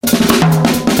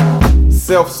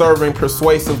self-serving,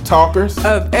 persuasive talkers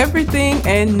of everything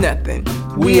and nothing.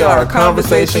 We are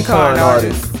Conversation Con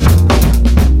Artists.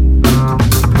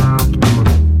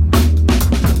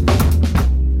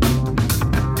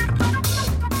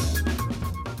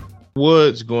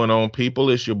 What's going on, people?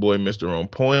 It's your boy, Mr. On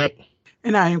Point.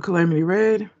 And I am Calamity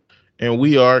Red. And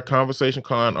we are Conversation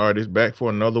Con Artists, back for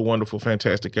another wonderful,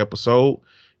 fantastic episode.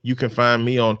 You can find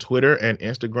me on Twitter and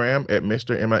Instagram at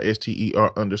Mr.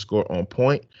 MISTER_on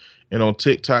point, and on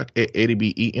TikTok at Eddie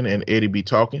B Eating and Eddie B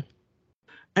Talking.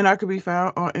 And I can be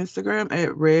found on Instagram at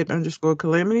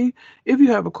Red_Calamity. If you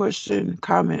have a question,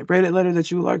 comment, Reddit letter that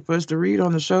you would like for us to read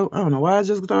on the show. I don't know why I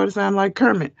just started to sound like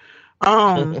Kermit.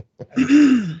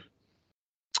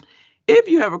 If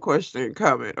you have a question,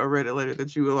 comment, or Reddit letter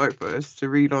that you would like for us to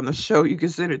read on the show, you can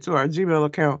send it to our Gmail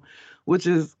account, which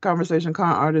is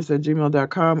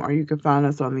conversationconartists@gmail.com, or you can find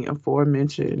us on the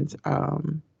aforementioned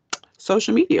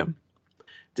social media.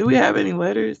 Do we have any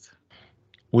letters?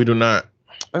 We do not.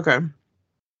 Okay.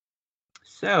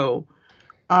 So,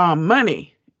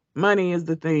 money. Money is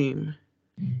the theme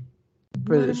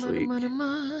for this week.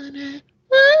 Money.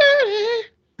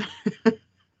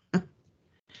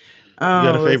 You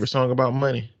got a favorite song about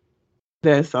money?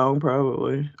 That song,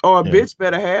 probably. Or Bitch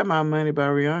Better Have My Money by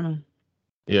Rihanna.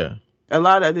 Yeah. A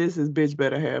lot of this is Bitch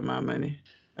Better Have My Money,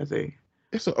 I think.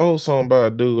 It's an old song by a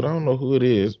dude. I don't know who it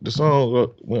is. The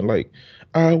song went like,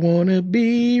 I want to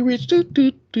be rich. Do,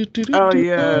 do, do, do, do, oh,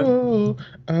 yeah. Oh,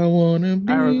 I want to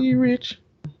be rich.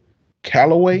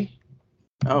 Callaway?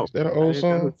 Oh. Is that an old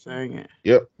song? Who's saying it.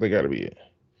 Yep, they got to be it.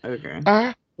 Okay.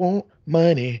 I want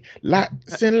money,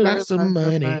 lots and lots of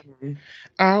money.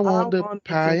 I want the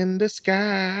pie in the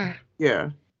sky.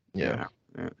 Yeah.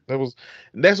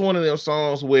 That's one of them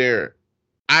songs where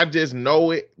I just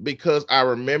know it because I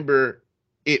remember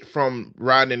it from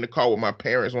riding in the car with my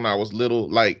parents when I was little,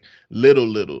 like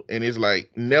little. And it's like,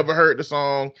 never heard the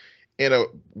song in a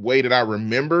way that I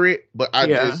remember it, but I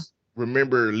just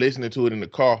remember listening to it in the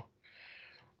car.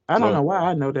 I don't know why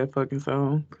I know that fucking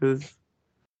song, because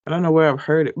I don't know where I've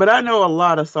heard it, but I know a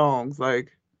lot of songs.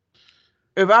 Like,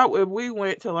 if we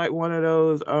went to like one of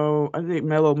those, I think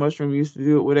Mellow Mushroom used to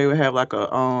do it, where they would have like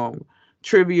a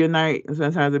trivia night, and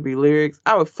sometimes it'd be lyrics.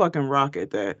 I would fucking rock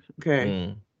at that,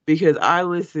 okay? Because I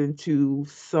listen to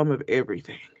some of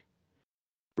everything,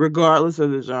 regardless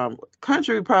of the genre.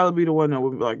 Country would probably be the one that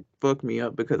would like fuck me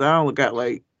up, because I only got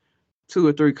like 2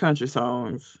 or 3 country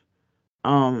songs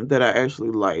that I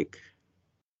actually like.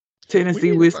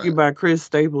 Tennessee Whiskey by Chris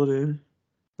Stapleton.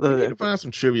 We need to find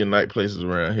some trivia night places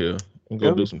around here and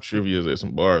go do some trivias at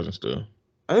some bars and stuff.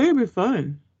 I think it'd be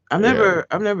fun. I've never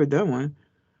done one.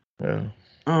 Yeah.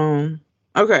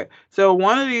 Okay. So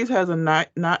one of these has a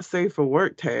not safe for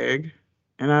work tag,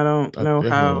 and I don't know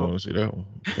how. I want to see that one.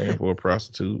 Paying for a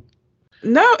prostitute.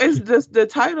 No, it's just the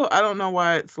title. I don't know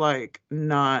why it's like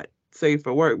not safe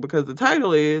for work, because the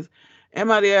title is,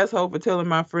 "Am I the asshole for telling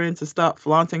my friend to stop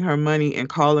flaunting her money and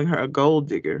calling her a gold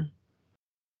digger?"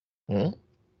 So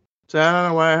I don't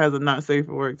know why it has a not safe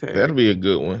for work tag. That'll be a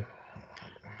good one.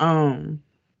 Am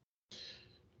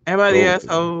I the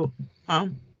asshole?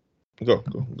 Go,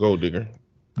 gold digger.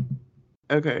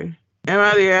 Okay. Am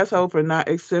I the asshole for not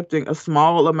accepting a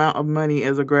small amount of money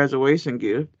as a graduation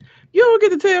gift? You don't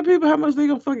get to tell people how much they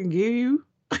gonna fucking give you.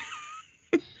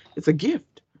 It's a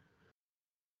gift.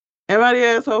 Am I the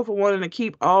asshole for wanting to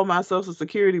keep all my Social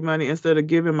Security money instead of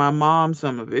giving my mom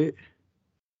some of it?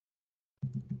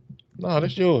 No,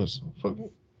 that's yours.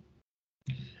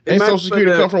 Ain't Social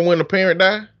Security come from when the parent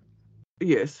died?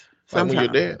 Yes. Like when your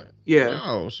dad? Yeah.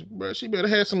 No, she better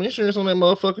have some insurance on that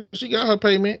motherfucker. She got her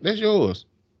payment. That's yours.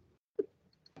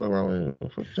 What wrong with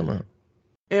you?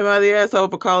 Am I the asshole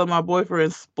for calling my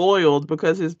boyfriend spoiled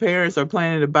because his parents are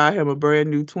planning to buy him a brand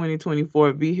new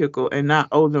 2024 vehicle and not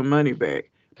owe them money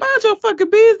back? Mind your fucking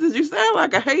business. You sound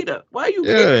like a hater. Why you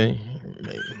You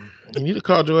need to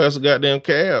call your ass a goddamn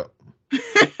cab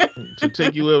to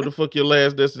take you wherever the fuck your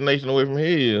last destination away from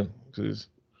here. Because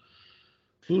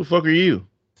who the fuck are you?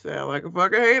 Sound like a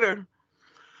fucking hater.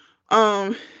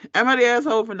 Am I the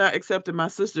asshole for not accepting my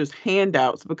sister's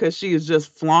handouts because she is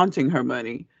just flaunting her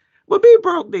money? Well, be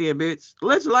broke then, bitch.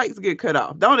 Let your lights get cut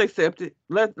off. Don't accept it.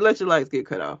 Let your lights get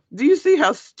cut off. Do you see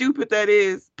how stupid that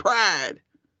is? Pride.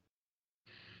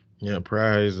 Yeah,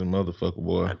 pride is a motherfucker,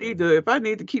 boy. If I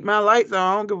need to keep my lights on,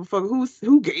 I don't give a fuck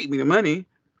who gave me the money.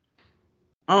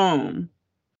 Am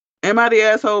I the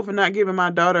asshole for not giving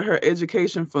my daughter her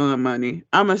education fund money?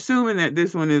 I'm assuming that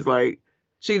this one is like,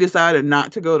 she decided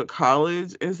not to go to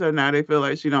college, and so now they feel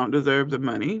like she don't deserve the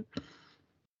money.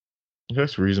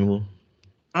 That's reasonable.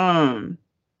 Am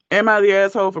I the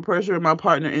asshole for pressuring my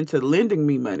partner into lending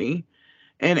me money?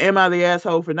 And am I the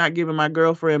asshole for not giving my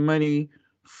girlfriend money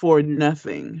for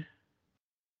nothing?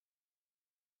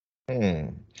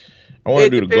 I want to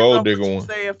do the gold digger one.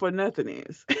 Saying for nothing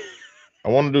is. I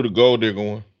want to do the gold digger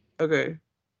one. Okay.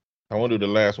 I want to do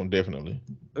the last one definitely.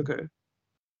 Okay.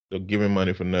 So giving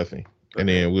money for nothing, and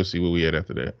then we'll see where we at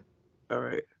after that. All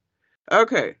right.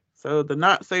 Okay. So the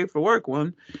not safe for work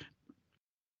one.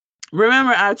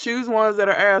 Remember, I choose ones that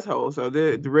are assholes. So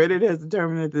the Reddit has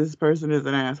determined that this person is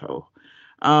an asshole.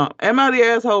 Am I the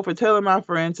asshole for telling my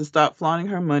friend to stop flaunting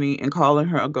her money and calling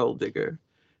her a gold digger?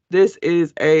 This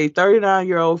is a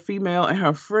 39-year-old female and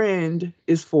her friend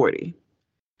is 40.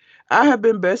 I have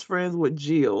been best friends with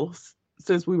Jill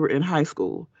since we were in high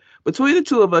school. Between the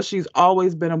two of us, she's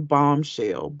always been a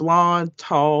bombshell. Blonde,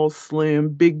 tall, slim,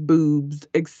 big boobs,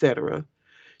 etc.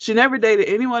 She never dated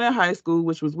anyone in high school,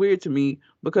 which was weird to me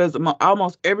because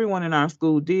almost everyone in our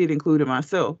school did, including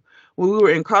myself. When we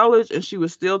were in college and she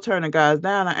was still turning guys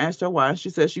down, I asked her why. She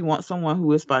said she wants someone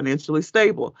who is financially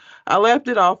stable. I laughed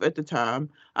it off at the time.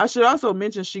 I should also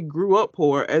mention she grew up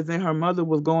poor, as in her mother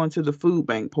was going to the food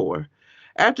bank poor.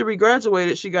 After we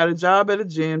graduated, she got a job at a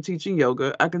gym teaching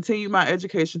yoga. I continued my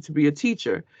education to be a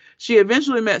teacher. She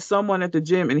eventually met someone at the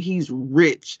gym and he's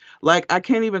rich. Like, I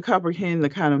can't even comprehend the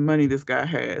kind of money this guy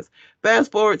has.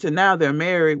 Fast forward to now, they're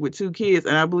married with 2 kids,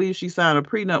 and I believe she signed a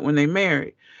prenup when they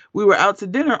married. We were out to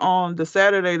dinner on the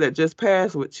Saturday that just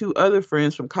passed with 2 other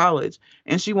friends from college,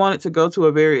 and she wanted to go to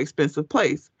a very expensive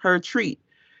place, her treat.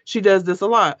 She does this a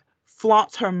lot,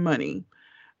 flaunts her money.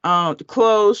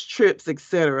 Clothes, trips,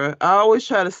 etc. I always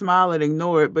try to smile and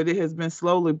ignore it, but it has been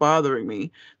slowly bothering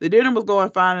me. The dinner was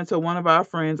going fine until one of our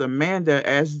friends, Amanda,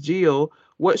 asked Jill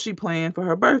what she planned for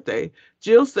her birthday.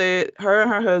 Jill said her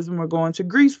and her husband were going to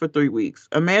Greece for 3 weeks.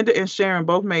 Amanda and Sharon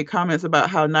both made comments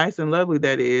about how nice and lovely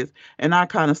that is, and I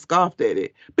kind of scoffed at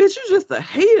it. Bitch, you just a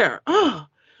hater. Ugh.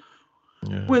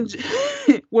 Yeah.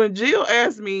 When Jill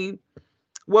asked me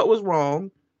what was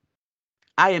wrong,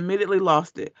 I immediately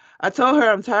lost it. I told her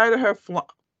I'm tired of her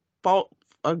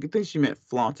I think she meant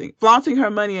flaunting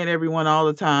her money at everyone all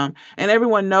the time, and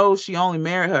everyone knows she only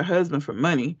married her husband for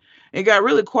money. It got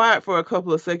really quiet for a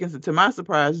couple of seconds, and to my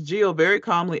surprise, Jill very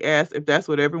calmly asked if that's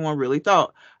what everyone really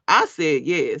thought. I said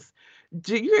yes.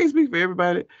 You can't speak for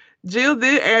everybody. Jill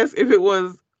did ask if it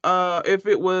was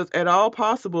at all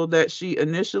possible that she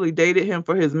initially dated him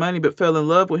for his money but fell in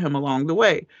love with him along the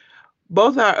way.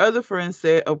 Both our other friends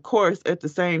said, of course, at the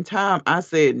same time. I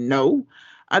said no.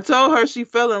 I told her she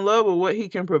fell in love with what he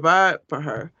can provide for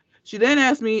her. She then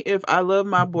asked me if I love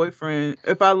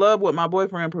what my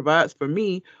boyfriend provides for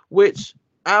me, which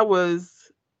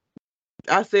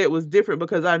I said was different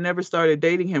because I never started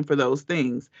dating him for those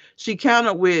things. She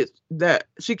countered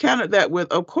that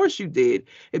with, of course you did.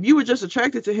 If you were just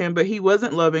attracted to him, but he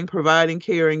wasn't loving, providing,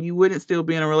 caring, you wouldn't still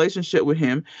be in a relationship with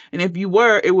him. And if you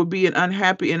were, it would be an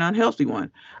unhappy and unhealthy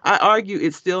one. I argue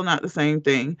it's still not the same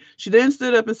thing. She then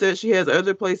stood up and said she has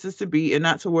other places to be and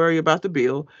not to worry about the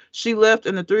bill. She left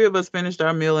and the 3 of us finished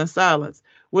our meal in silence.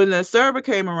 When the server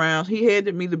came around, he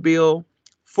handed me the bill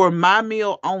for my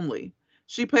meal only.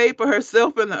 She paid for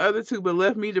herself and the other 2, but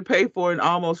left me to pay for an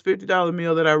almost $50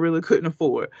 meal that I really couldn't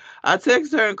afford. I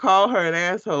texted her and called her an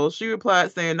asshole. She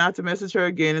replied saying not to message her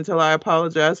again until I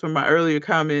apologized for my earlier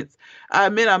comments. I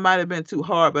admit I might have been too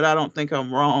hard, but I don't think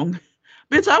I'm wrong.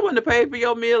 Bitch, I wouldn't have paid for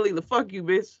your meal either. Fuck you,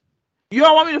 bitch. You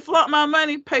don't want me to flaunt my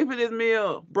money? Pay for this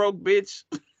meal, broke bitch.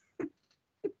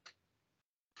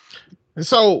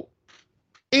 So,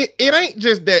 it ain't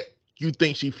just that you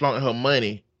think she flaunted her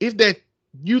money. It's that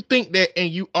you think that and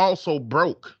you also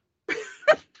broke.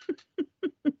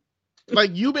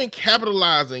 Like, you've been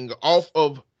capitalizing off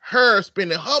of her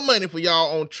spending her money for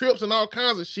y'all on trips and all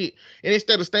kinds of shit. And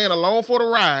instead of staying alone for the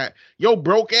ride, your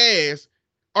broke ass,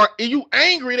 are you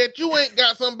angry that you ain't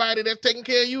got somebody that's taking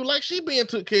care of you like she being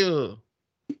took care of?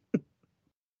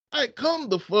 Like, come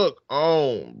the fuck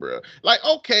on, bro. Like,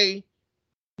 okay,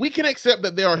 we can accept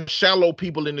that there are shallow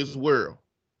people in this world.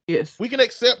 Yes. We can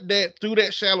accept that through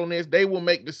that shallowness, they will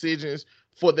make decisions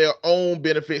for their own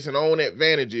benefits and own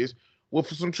advantages with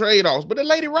some trade-offs. But the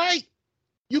lady, right?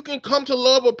 You can come to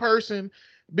love a person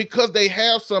because they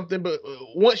have something, but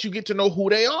once you get to know who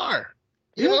they are,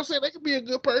 you know what I'm saying? They can be a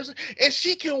good person, and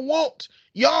she can want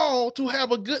y'all to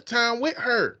have a good time with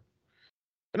her.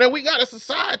 And then we got a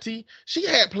society. She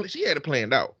had it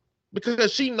planned out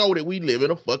because she know that we live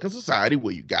in a fucking society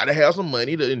where you gotta have some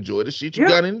money to enjoy the shit you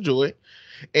gotta enjoy.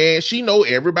 And she know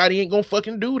everybody ain't gonna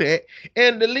fucking do that.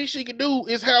 And the least she can do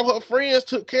is have her friends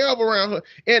took care of around her.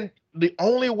 And the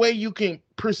only way you can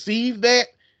perceive that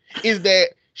is that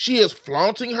she is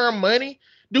flaunting her money.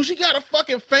 Do she got a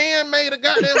fucking fan made of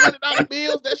goddamn $100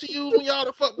 bills that she use when y'all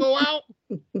the fuck go out?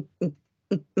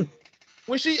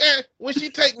 When she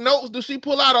take notes, does she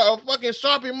pull out a fucking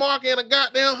Sharpie marker and a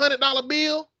goddamn $100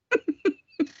 bill?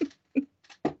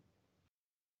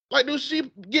 Like, do she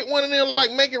get one of them,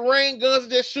 like, make it rain guns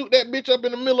and just shoot that bitch up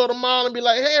in the middle of the mall and be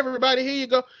like, hey, everybody, here you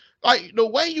go? Like, the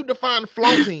way you define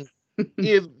flaunting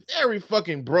is very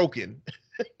fucking broken.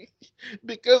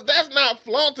 Because that's not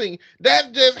flaunting. That's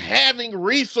just having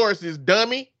resources,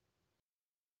 dummy.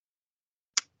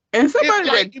 And somebody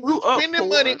like that grew up spending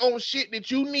money on shit that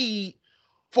you need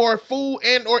for food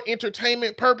and or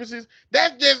entertainment purposes,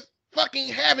 that's just fucking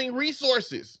having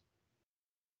resources.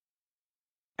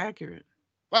 Accurate.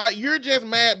 Like, you're just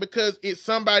mad because it's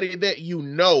somebody that you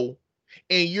know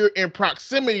and you're in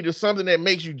proximity to something that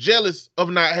makes you jealous of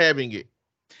not having it.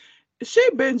 She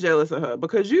been jealous of her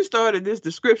because you started this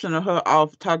description of her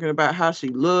off talking about how she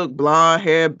looked, blonde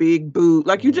hair, big boot.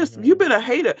 Like, you've been a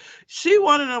hater. She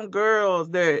one of them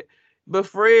girls that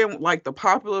befriend like the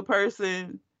popular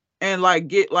person and like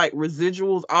get like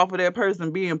residuals off of that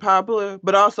person being popular,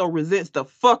 but also resents the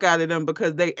fuck out of them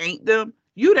because they ain't them.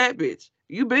 You that bitch.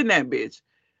 You been that bitch.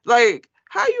 Like,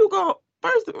 how you go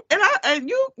first? And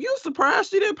you surprised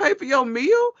she didn't pay for your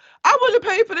meal? I wouldn't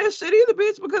pay for that shit either,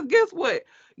 bitch, because guess what?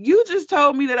 You just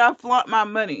told me that I flaunt my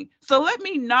money. So let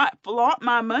me not flaunt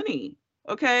my money.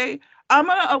 Okay? I'm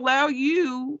going to allow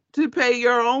you to pay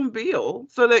your own bill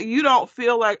so that you don't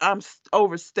feel like I'm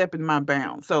overstepping my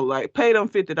bounds. So like, pay them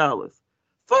 $50.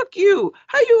 Fuck you.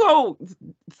 How you gonna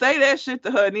say that shit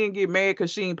to her and then get mad because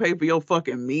she ain't pay for your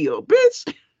fucking meal?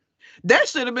 Bitch, that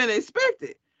should have been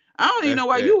expected. I don't even know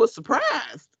why you was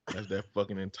surprised. That's that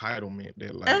fucking entitlement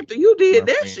that, like, after you did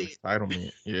that shit.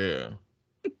 Entitlement, yeah.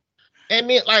 And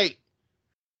then, like,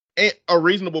 a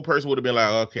reasonable person would have been like,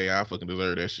 okay, I fucking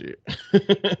deserve that shit.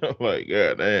 Like,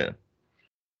 goddamn.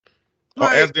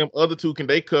 Like, or ask them other two, can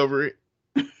they cover it?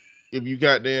 If you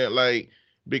got there, like,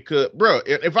 because, bro,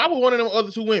 if I were one of them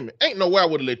other two women, ain't no way I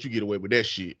would have let you get away with that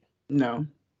shit. No.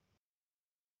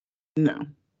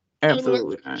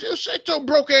 Absolutely not. Just shut your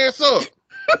broke ass up.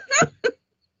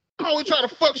 Always trying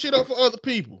to fuck shit up for other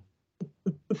people.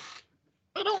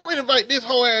 I don't invite this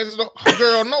whole ass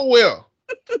girl nowhere.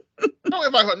 Don't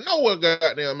invite her nowhere,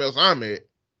 goddamn else I'm at.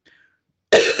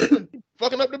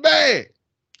 Fucking up the bag.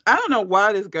 I don't know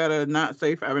why this got a not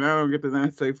safe. I mean, I don't get the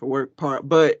not safe for work part,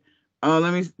 but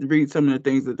let me read some of the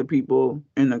things that the people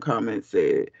in the comments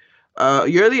said.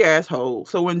 You're the asshole.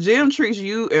 So when Jim treats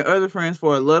you and other friends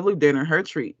for a lovely dinner, her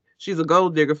treat. She's a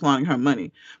gold digger flaunting her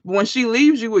money. But when she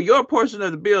leaves you with your portion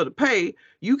of the bill to pay,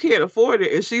 you can't afford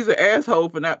it, and she's an asshole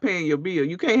for not paying your bill.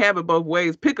 You can't have it both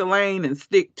ways. Pick a lane and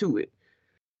stick to it.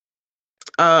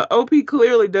 OP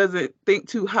clearly doesn't think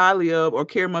too highly of or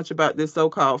care much about this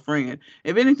so-called friend.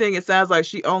 If anything, it sounds like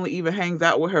she only even hangs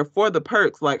out with her for the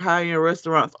perks, like high-end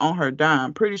restaurants on her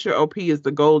dime. Pretty sure OP is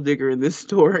the gold digger in this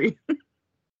story.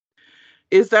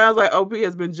 It sounds like OP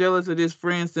has been jealous of this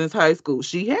friend since high school.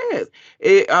 She has.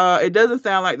 It doesn't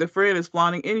sound like the friend is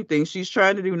flaunting anything. She's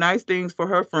trying to do nice things for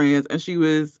her friends, and she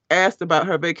was asked about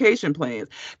her vacation plans.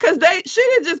 Because she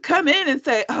didn't just come in and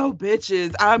say, oh,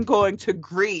 bitches, I'm going to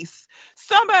Greece.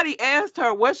 Somebody asked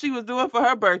her what she was doing for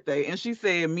her birthday, and she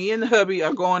said, me and the hubby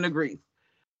are going to Greece.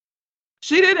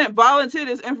 She didn't volunteer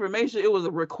this information. It was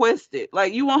requested.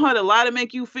 Like, you want her to lie to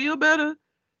make you feel better?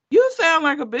 You sound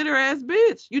like a bitter ass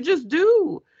bitch. You just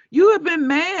do. You have been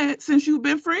mad since you've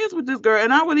been friends with this girl.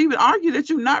 And I would even argue that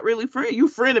you're not really friend. You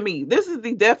frenemy. This is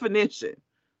the definition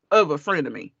of a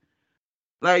frenemy.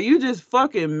 Like, you just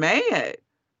fucking mad.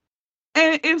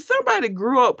 And if somebody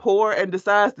grew up poor and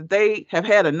decides that they have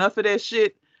had enough of that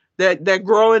shit, that they're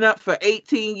growing up for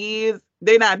 18 years,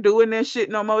 they're not doing that shit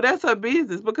no more, that's her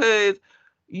business, because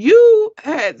you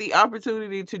had the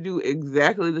opportunity to do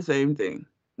exactly the same thing.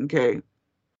 Okay.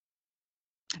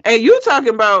 And you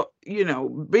talking about,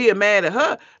 being mad at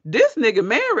her. This nigga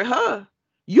married her.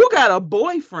 You got a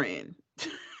boyfriend.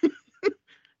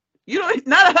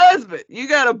 Not a husband. You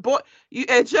got a boy. You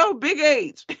at your big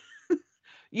age.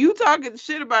 You talking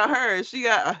shit about her, and she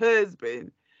got a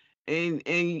husband, and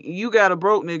you got a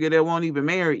broke nigga that won't even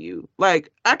marry you.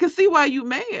 Like, I can see why you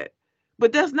mad,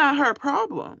 but that's not her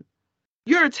problem.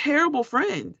 You're a terrible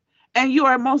friend, and you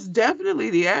are most definitely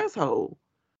the asshole.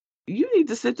 You need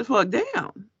to sit the fuck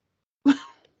down.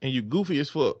 And you goofy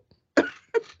as fuck.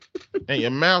 And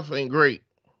your mouth ain't great.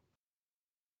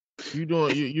 You're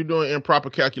doing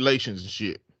improper calculations and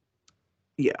shit.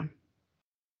 Yeah.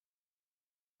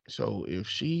 So if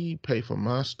she pay for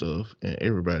my stuff and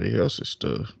everybody else's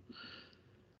stuff,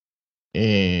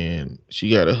 and she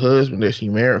got a husband that she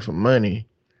married for money,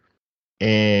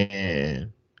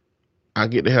 and I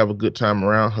get to have a good time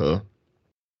around her,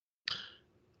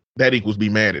 that equals be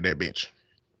mad at that bitch.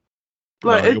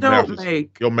 Like, it don't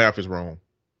make your math is wrong.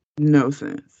 No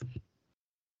sense.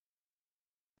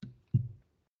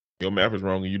 Your math is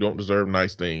wrong, and you don't deserve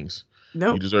nice things.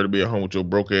 Nope. You deserve to be at home with your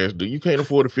broke ass dude. You can't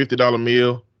afford a $50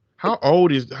 meal. How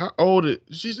old is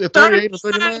she's at 38 or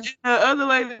 39? The other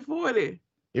lady 40.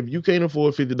 If you can't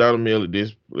afford a $50 meal at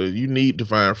this, you need to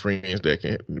find friends that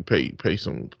can pay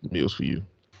some meals for you.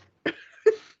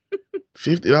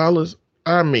 $50?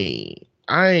 I mean,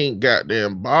 I ain't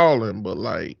goddamn balling, but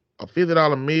like a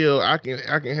 $50 meal, I can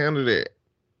handle that.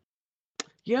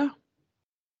 Yeah.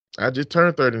 I just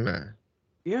turned 39.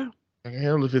 Yeah. I can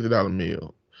handle a $50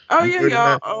 meal. Oh yeah,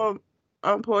 39? Y'all.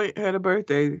 On Point had a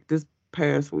birthday this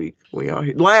past week.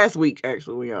 Last week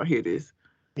actually, when y'all hear this.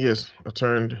 Yes, I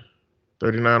turned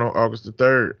 39 on August the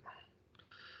 3rd.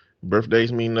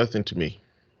 Birthdays mean nothing to me,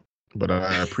 but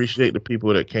I appreciate the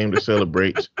people that came to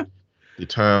celebrate the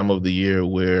time of the year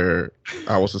where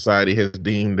our society has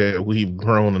deemed that we've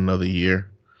grown another year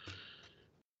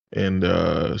and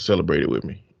celebrated with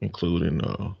me, including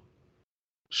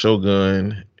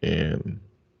Shogun and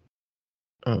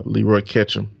Leroy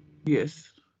Ketchum. Yes.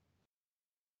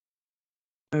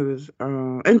 It was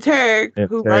and Tag,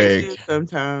 who writes it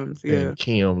sometimes. Yeah. And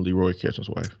Kim, Leroy Ketchum's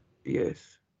wife.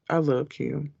 Yes. I love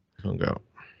Kim. Hung out.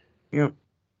 Yep.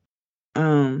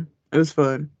 It was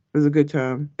fun. It was a good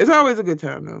time. It's always a good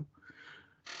time though,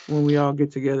 when we all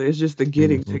get together. It's just the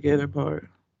getting together part.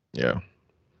 Yeah.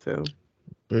 So.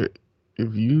 But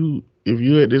if you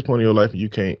at this point in your life you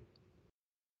can't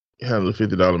handle a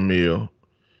 $50 meal,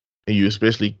 and you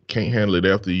especially can't handle it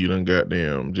after you done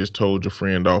goddamn just told your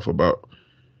friend off about,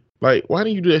 like, why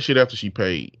didn't you do that shit after she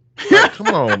paid? Like, come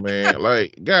on, man.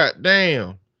 Like,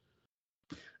 goddamn.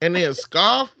 And then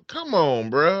scoff? Come on,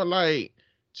 bro. Like,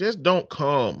 just don't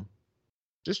come.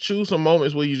 Just choose some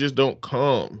moments where you just don't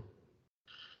come.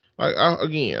 Like, I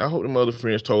hope the mother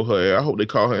friends told her. I hope they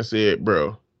called her and said,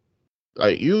 bro,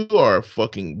 like, you are a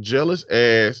fucking jealous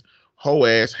ass, hoe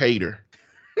ass hater.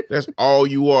 That's all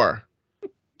you are.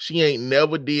 She ain't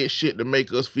never did shit to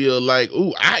make us feel like,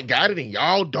 ooh, I got it and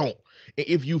y'all don't. And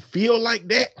if you feel like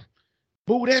that,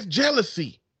 boo, that's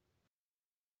jealousy.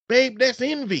 Babe, that's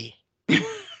envy.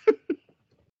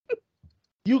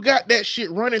 You got that shit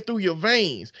running through your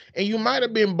veins. And you might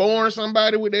have been born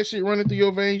somebody with that shit running through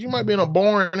your veins. You might have been a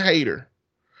born hater.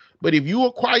 But if you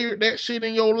acquired that shit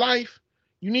in your life,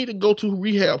 you need to go to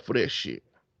rehab for that shit.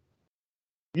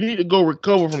 You need to go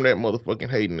recover from that motherfucking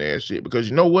hating ass shit. Because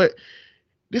you know what?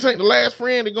 This ain't the last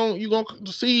friend you're going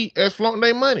to see as flaunting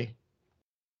their money.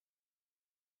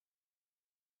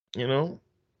 You know?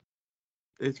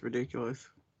 It's ridiculous.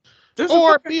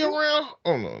 Or be around.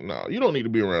 Oh, no. You don't need to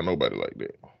be around nobody like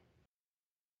that.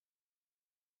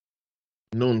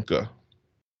 Nunca.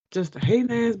 Just a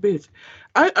hating ass bitch.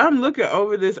 I'm looking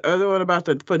over this other one about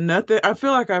the for nothing. I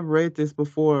feel like I've read this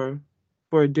before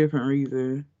for a different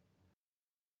reason.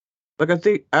 Like,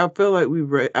 I feel like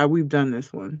we've done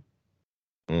this one.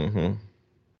 Mm-hmm.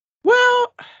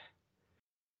 Well,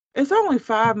 it's only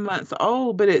 5 months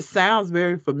old, but it sounds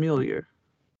very familiar.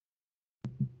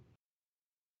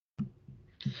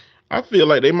 I feel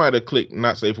like they might have clicked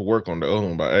not safe for work on the other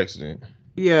one by accident.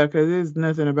 Yeah, because there's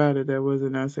nothing about it that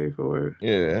wasn't not safe for work.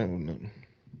 Yeah.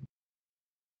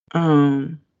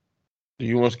 Do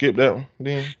you want to skip that one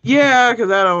then? Yeah,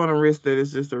 because I don't want to risk that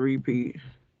it's just a repeat.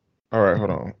 All right,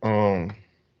 hold on.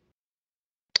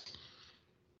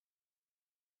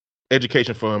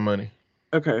 Education fund money.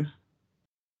 Okay.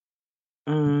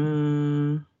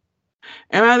 Am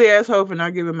I the asshole for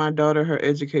not giving my daughter her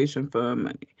education fund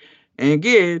money? And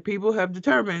again, people have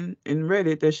determined in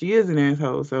Reddit that she is an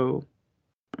asshole, so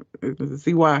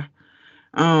see why.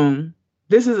 Not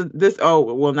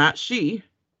she.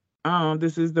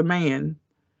 This is the man.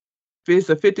 It's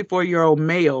a 54-year-old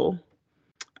male.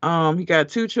 He got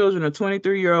 2 children, a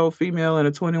 23-year-old female and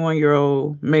a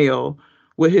 21-year-old male,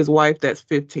 with his wife that's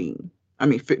 15. I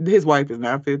mean, his wife is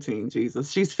not 15, Jesus.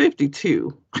 She's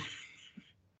 52.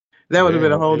 That would have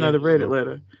been a whole nother Reddit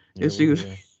letter. If she was...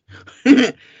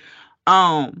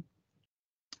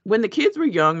 When the kids were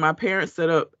young, my parents set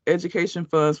up education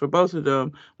funds for both of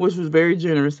them, which was very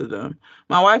generous of them.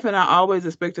 My wife and I always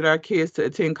expected our kids to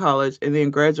attend college and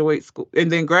then graduate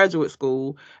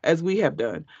school, as we have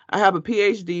done. I have a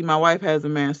PhD, my wife has a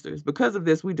master's. Because of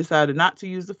this, we decided not to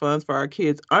use the funds for our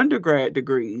kids' undergrad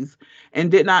degrees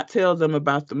and did not tell them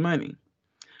about the money.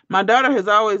 My daughter has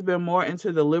always been more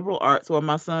into the liberal arts, while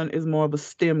my son is more of a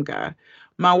STEM guy.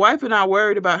 My wife and I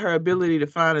worried about her ability to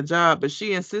find a job, but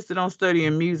she insisted on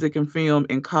studying music and film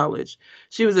in college.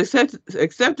 She was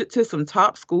accepted to some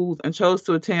top schools and chose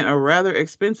to attend a rather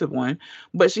expensive one,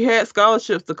 but she had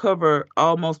scholarships to cover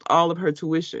almost all of her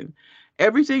tuition.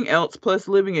 Everything else, plus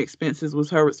living expenses, was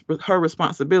her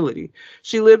responsibility.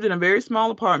 She lived in a very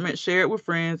small apartment shared with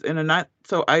friends in a not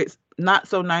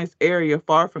so nice area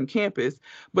far from campus,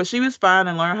 but she was fine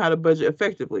and learned how to budget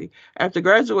effectively. After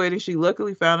graduating, she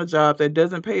luckily found a job that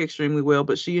doesn't pay extremely well,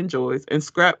 but she enjoys, and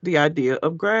scrapped the idea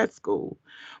of grad school.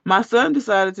 My son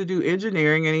decided to do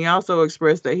engineering, and he also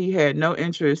expressed that he had no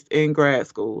interest in grad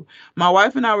school. My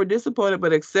wife and I were disappointed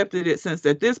but accepted it since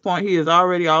at this point he is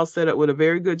already all set up with a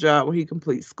very good job when he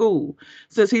completes school.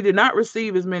 Since he did not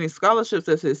receive as many scholarships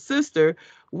as his sister,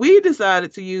 we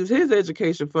decided to use his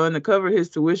education fund to cover his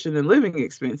tuition and living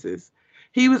expenses.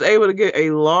 He was able to get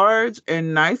a large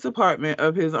and nice apartment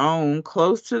of his own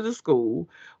close to the school,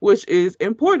 which is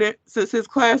important since his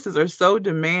classes are so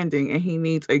demanding and he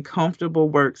needs a comfortable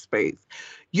workspace.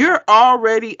 You're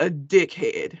already a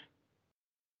dickhead.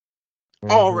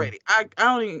 Already. I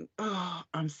don't even,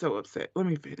 I'm so upset. Let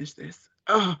me finish this.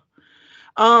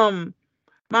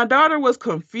 My daughter was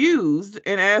confused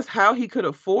and asked how he could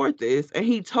afford this, and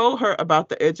he told her about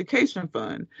the education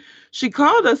fund. She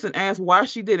called us and asked why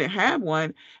she didn't have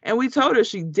one, and we told her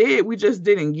she did. We just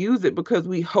didn't use it because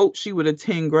we hoped she would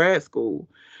attend grad school.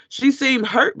 She seemed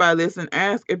hurt by this and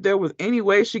asked if there was any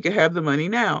way she could have the money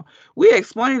now. We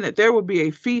explained that there would be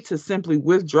a fee to simply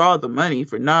withdraw the money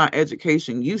for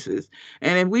non-education uses,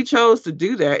 and if we chose to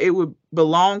do that, it would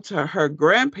belong to her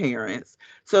grandparents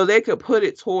so they could put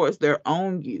it towards their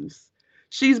own use.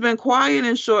 She's been quiet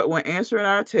and short when answering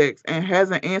our texts and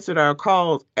hasn't answered our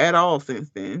calls at all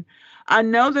since then. I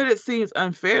know that it seems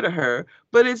unfair to her,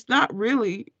 but it's not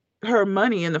really her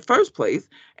money in the first place,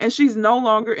 and she's no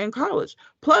longer in college.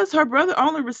 Plus, her brother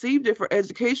only received it for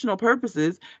educational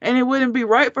purposes, and it wouldn't be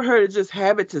right for her to just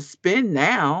have it to spend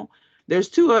now. There's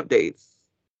 2 updates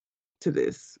to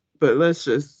this, but let's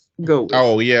just go with.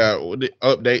 Oh yeah, the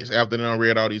updates after they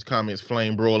read all these comments,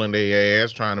 flame broiling their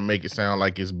ass, trying to make it sound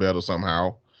like it's better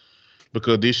somehow,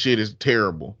 because this shit is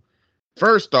terrible.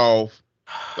 First off,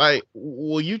 like,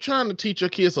 were you trying to teach your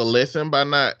kids a lesson by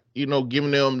not,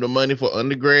 giving them the money for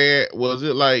undergrad? Was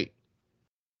it like,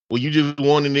 were you just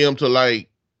wanting them to, like,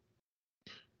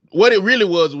 what it really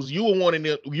was you were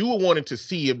wanting to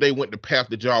see if they went the path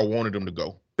that y'all wanted them to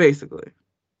go, basically.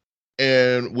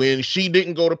 And when she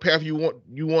didn't go the path you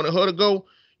wanted her to go,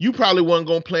 you probably wasn't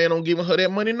gonna plan on giving her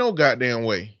that money no goddamn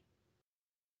way.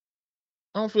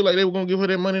 I don't feel like they were gonna give her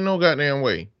that money no goddamn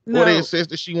way. No. Or they assessed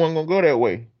that she wasn't gonna go that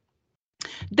way.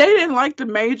 They didn't like the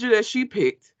major that she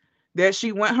picked, that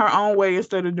she went her own way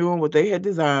instead of doing what they had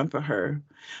designed for her.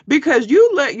 Because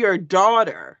you let your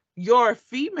daughter, your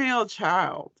female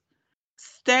child,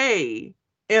 stay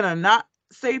in a not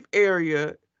safe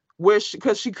area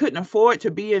because she couldn't afford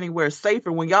to be anywhere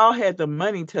safer when y'all had the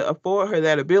money to afford her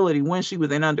that ability when she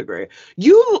was in undergrad.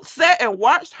 You sat and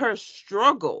watched her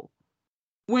struggle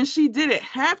when she didn't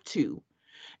have to.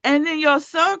 And then your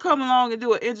son come along and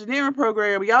do an engineering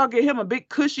program. Y'all get him a big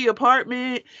cushy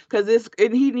apartment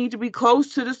and he need to be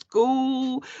close to the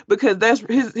school because that's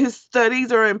his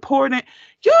studies are important.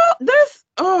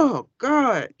 Oh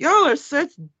God, y'all are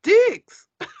such dicks.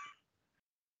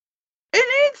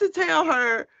 It needs to tell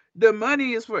her the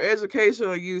money is for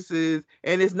educational uses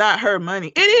and it's not her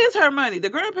money. It is her money. The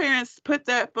grandparents put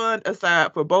that fund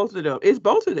aside for both of them. It's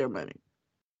both of their money.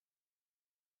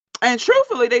 And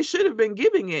truthfully, they should have been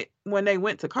giving it when they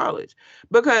went to college,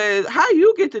 because how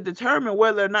you get to determine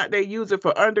whether or not they use it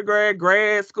for undergrad,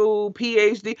 grad school,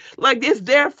 PhD, like it's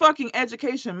their fucking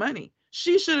education money.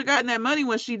 She should have gotten that money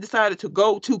when she decided to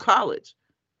go to college.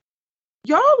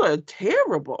 Y'all are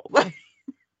terrible. Like,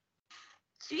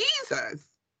 Jesus.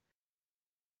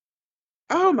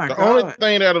 Oh my God. The only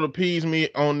thing that'll appease me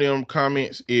on them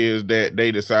comments is that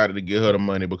they decided to give her the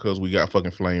money because we got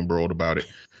fucking flame broiled about it.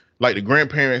 Like the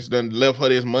grandparents done left her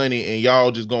this money and y'all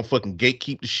just gonna fucking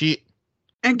gatekeep the shit.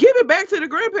 And give it back to the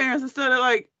grandparents instead of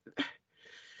like...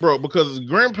 Bro, because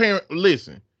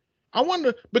listen, I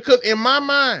wonder, because in my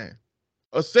mind,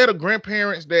 a set of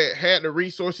grandparents that had the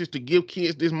resources to give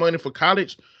kids this money for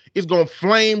college is gonna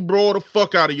flame broil the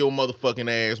fuck out of your motherfucking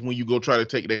ass when you go try to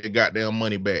take that goddamn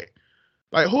money back.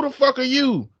 Like, who the fuck are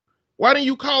you? Why didn't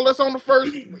you call us on the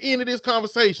first end of this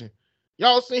conversation?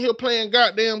 Y'all sitting here playing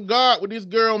goddamn God with this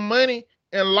girl money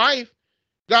and life.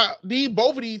 Got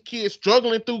both of these kids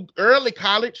struggling through early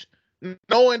college,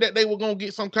 knowing that they were gonna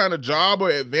get some kind of job or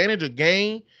advantage or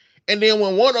gain. And then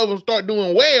when one of them start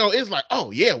doing well, it's like, oh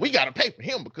yeah, we gotta pay for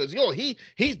him because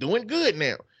he's doing good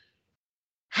now.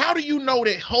 How do you know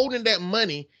that holding that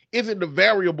money isn't the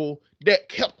variable that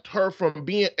kept her from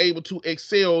being able to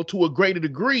excel to a greater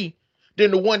degree than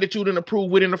the one that you didn't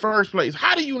approve with in the first place?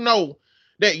 How do you know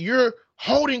that you're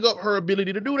holding up her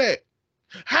ability to do that?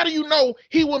 How do you know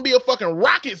he wouldn't be a fucking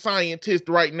rocket scientist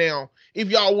right now if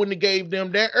y'all wouldn't have gave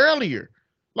them that earlier?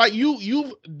 Like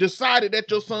you've decided that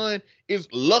your son is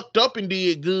lucked up and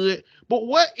did good, but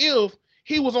what if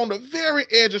he was on the very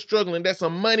edge of struggling that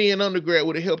some money in undergrad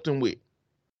would have helped him with?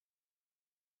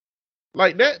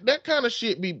 Like that kind of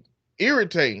shit be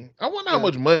irritating. I wonder how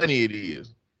much money it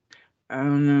is. I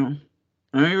don't know.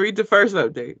 Let me read the first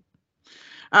update.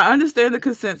 I understand the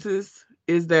consensus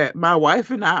is that my wife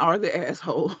and I are the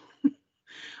asshole.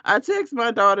 I text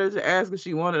my daughter to ask if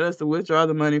she wanted us to withdraw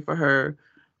the money for her,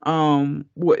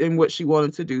 what she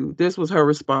wanted to do. This was her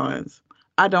response.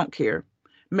 I don't care.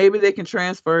 Maybe they can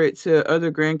transfer it to other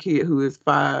grandkid who is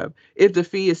 5 if the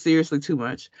fee is seriously too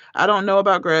much. I don't know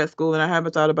about grad school and I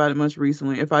haven't thought about it much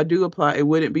recently. If I do apply, it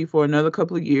wouldn't be for another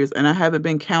couple of years and I haven't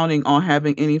been counting on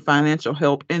having any financial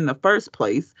help in the first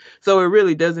place. So it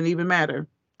really doesn't even matter.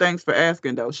 Thanks for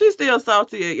asking though. She's still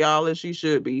salty at y'all and she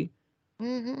should be.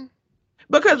 Mm-hmm.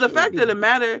 Because the fact of the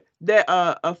matter that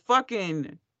a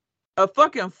fucking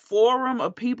forum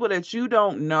of people that you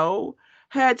don't know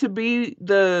had to be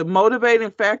the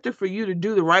motivating factor for you to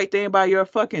do the right thing by your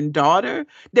fucking daughter,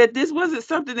 that this wasn't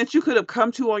something that you could have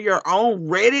come to on your own.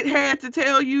 Reddit had to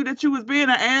tell you that you was being an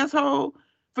asshole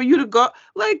for you to go.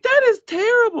 Like, that is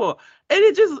terrible. And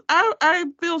it just, I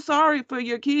feel sorry for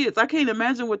your kids. I can't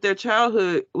imagine what their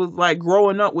childhood was like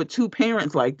growing up with 2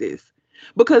 parents like this.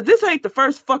 Because this ain't the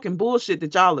first fucking bullshit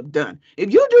that y'all have done.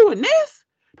 If you doing this,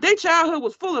 their childhood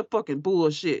was full of fucking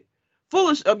bullshit.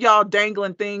 Full of y'all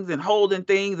dangling things and holding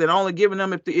things and only giving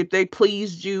them if they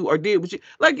pleased you or did what you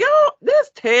like. Y'all,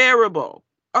 that's terrible.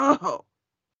 Oh,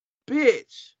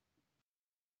 bitch.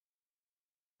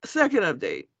 Second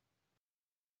update.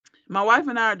 My wife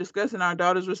and I are discussing our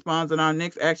daughter's response and our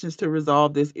next actions to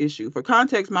resolve this issue. For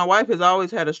context, my wife has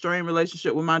always had a strained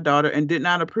relationship with my daughter and did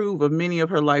not approve of many of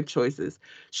her life choices.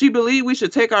 She believed we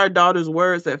should take our daughter's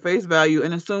words at face value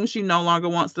and assume she no longer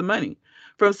wants the money.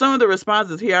 From some of the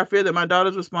responses here, I fear that my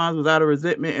daughter's response was out of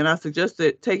resentment, and I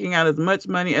suggested taking out as much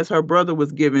money as her brother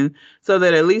was given so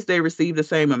that at least they receive the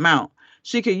same amount.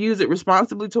 She could use it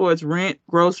responsibly towards rent,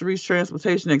 groceries,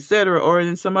 transportation, etc., or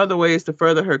in some other ways to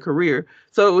further her career.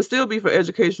 So it would still be for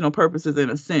educational purposes in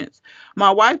a sense.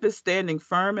 My wife is standing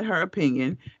firm in her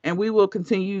opinion, and we will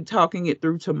continue talking it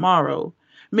through tomorrow.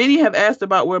 Many have asked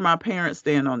about where my parents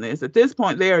stand on this. At this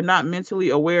point, they are not mentally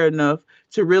aware enough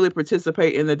to really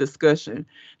participate in the discussion.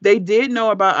 They did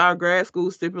know about our grad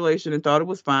school stipulation and thought it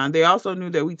was fine. They also knew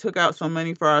that we took out some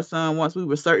money for our son once we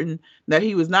were certain that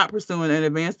he was not pursuing an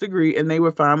advanced degree, and they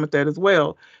were fine with that as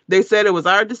well. They said it was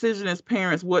our decision as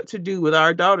parents what to do with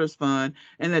our daughter's fund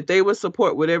and that they would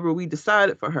support whatever we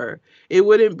decided for her. It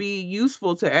wouldn't be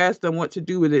useful to ask them what to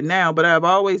do with it now, but I've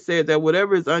always said that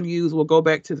whatever is unused will go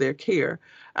back to their care.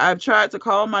 I've tried to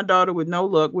call my daughter with no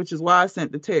luck, which is why I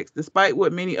sent the text. Despite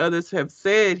what many others have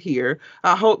said here,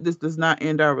 I hope this does not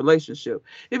end our relationship.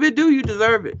 If it do, you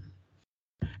deserve it.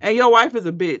 And your wife is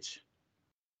a bitch.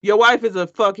 Your wife is a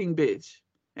fucking bitch.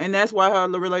 And that's why her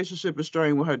relationship is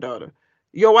strained with her daughter.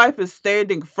 Your wife is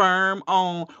standing firm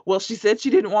on, well, she said she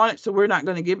didn't want it, so we're not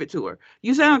going to give it to her.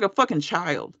 You sound like a fucking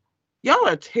child. Y'all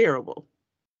are terrible.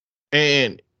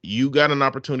 And you got an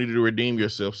opportunity to redeem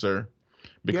yourself, sir.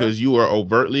 Because you are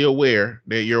overtly aware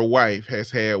that your wife has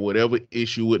had whatever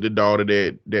issue with the daughter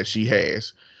that she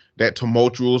has, that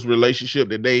tumultuous relationship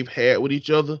that they've had with each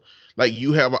other. Like,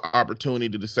 you have an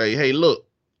opportunity to say, hey, look,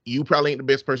 you probably ain't the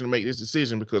best person to make this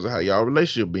decision because of how y'all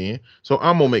relationship been. So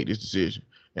I'm going to make this decision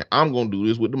and I'm going to do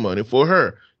this with the money for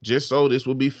her, just so this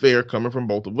will be fair coming from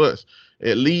both of us.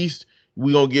 At least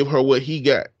we're going to give her what he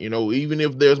got, even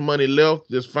if there's money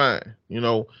left, that's fine,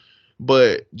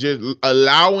 But just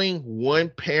allowing one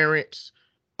parent's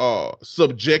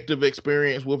subjective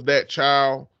experience with that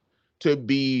child to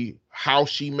be how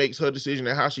she makes her decision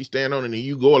and how she stand on it, and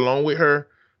you go along with her,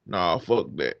 nah, fuck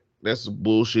that. That's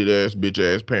bullshit ass bitch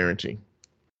ass parenting.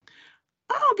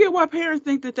 I don't get why parents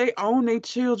think that they own their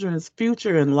children's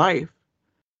future in life.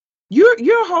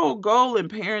 Your whole goal in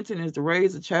parenting is to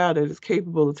raise a child that is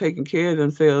capable of taking care of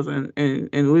themselves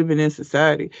and living in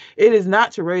society. It is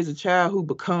not to raise a child who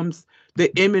becomes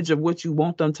the image of what you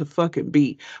want them to fucking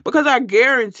be. Because I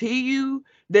guarantee you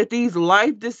that these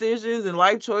life decisions and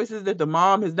life choices that the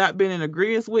mom has not been in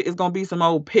agreement with is going to be some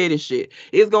old petty shit.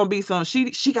 It's going to be some,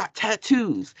 she got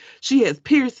tattoos. She has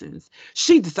piercings.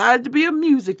 She decided to be a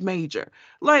music major.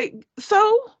 Like,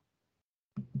 so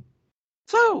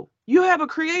you have a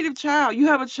creative child. You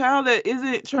have a child that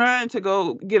isn't trying to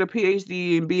go get a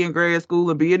PhD and be in grad school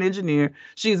and be an engineer.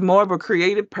 She's more of a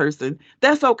creative person.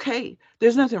 That's okay.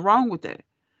 There's nothing wrong with that.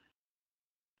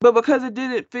 But because it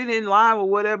didn't fit in line with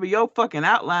whatever your fucking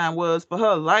outline was for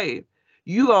her life,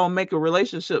 you gonna make a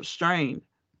relationship strained.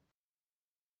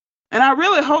 And I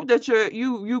really hope that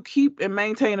you keep and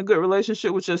maintain a good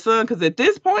relationship with your son, because at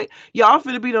this point, y'all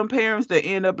finna be them parents that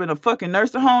end up in a fucking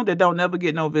nursing home that don't never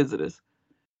get no visitors.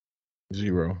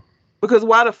 Zero. Because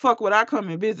why the fuck would I come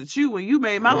and visit you when you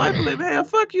made my life a living hell?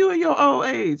 Fuck you in your old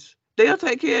age. They'll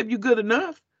take care of you good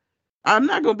enough. I'm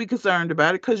not gonna be concerned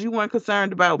about it because you weren't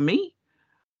concerned about me.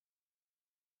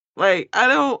 Like, I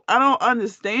don't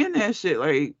understand that shit.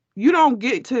 Like, you don't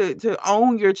get to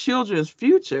own your children's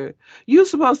future. You're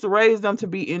supposed to raise them to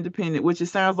be independent, which it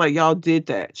sounds like y'all did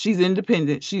that. She's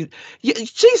independent. She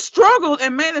struggled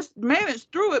and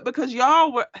managed through it because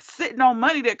y'all were sitting on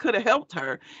money that could have helped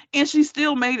her, and she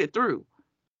still made it through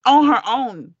on her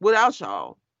own without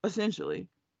y'all, essentially.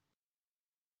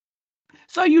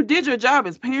 So you did your job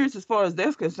as parents as far as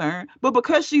that's concerned, but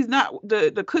because she's not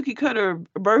the cookie cutter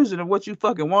version of what you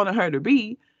fucking wanted her to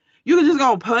be, you're just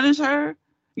gonna punish her.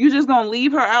 You're just gonna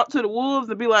leave her out to the wolves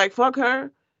and be like, fuck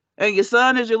her. And your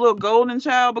son is your little golden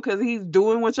child because he's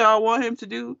doing what y'all want him to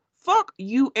do. Fuck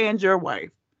you and your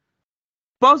wife.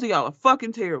 Both of y'all are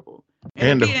fucking terrible.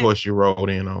 And again, of course you rolled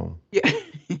in on. Yeah.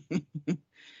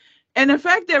 And the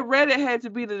fact that Reddit had to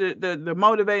be the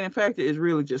motivating factor is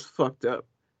really just fucked up.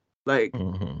 Like,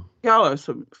 y'all are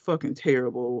some fucking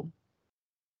terrible,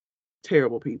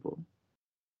 terrible people.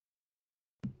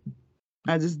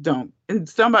 I just don't. And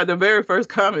somebody, the very first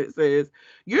comment says,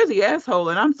 "You're the asshole,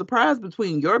 and I'm surprised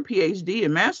between your PhD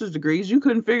and master's degrees, you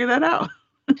couldn't figure that out."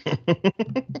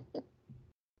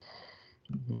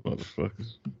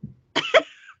 Motherfuckers.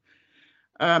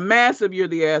 Massive, you're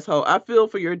the asshole. I feel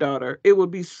for your daughter. It would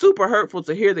be super hurtful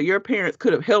to hear that your parents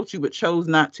could have helped you but chose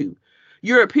not to.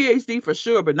 You're a PhD for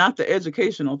sure, but not the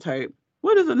educational type.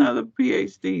 What is another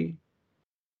PhD?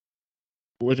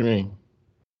 What do you mean?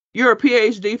 You're a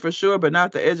PhD for sure, but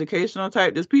not the educational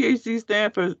type. Does PhD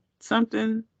stand for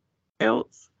something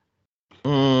else?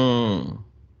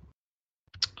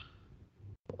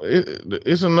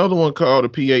 It's another one called a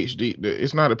PhD.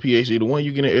 It's not a PhD. The one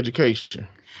you get in education.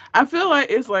 I feel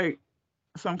like it's like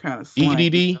some kind of slang.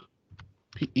 EDD?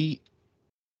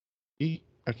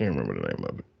 I can't remember the name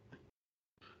of it.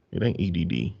 It ain't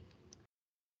EDD.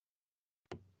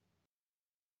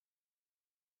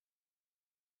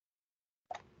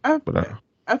 I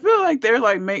feel like they're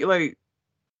like I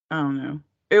don't know.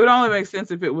 It would only make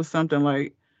sense if it was something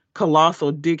like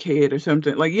colossal dickhead or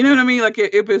something. Like, you know what I mean? Like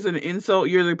if it's an insult,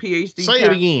 you're the PhD. Say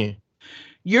it again.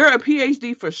 You're a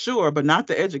PhD for sure, but not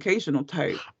the educational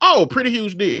type. Oh, pretty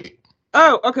huge dick.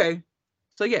 Oh, okay.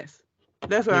 So yes.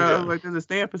 That's why I was like, does it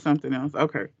stand for something else?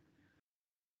 Okay.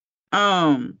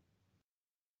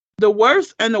 The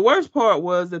worst part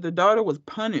was that the daughter was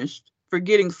punished for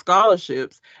getting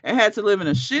scholarships and had to live in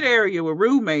a shit area with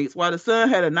roommates while the son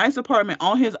had a nice apartment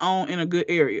on his own in a good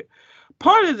area.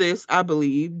 Part of this, I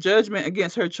believe, judgment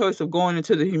against her choice of going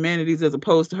into the humanities as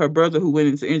opposed to her brother who went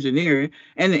into engineering,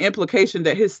 and the implication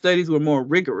that his studies were more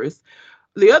rigorous.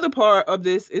 The other part of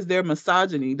this is their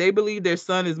misogyny. They believe their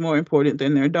son is more important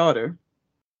than their daughter.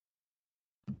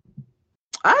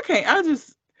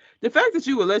 The fact that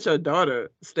you would let your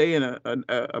daughter stay in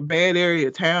a bad area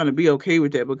of town and be okay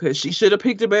with that because she should have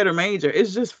picked a better major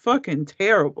is just fucking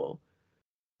terrible.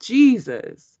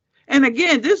 Jesus. And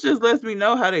again, this just lets me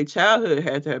know how their childhood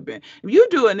had to have been. If you're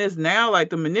doing this now, like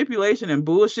the manipulation and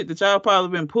bullshit that y'all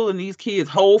probably been pulling these kids'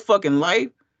 whole fucking life,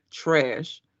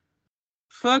 trash.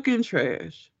 Fucking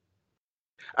trash.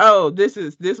 Oh, this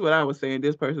is what I was saying.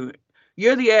 This person,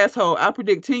 you're the asshole. I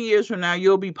predict 10 years from now,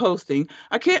 you'll be posting.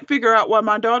 I can't figure out why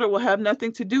my daughter will have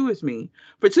nothing to do with me.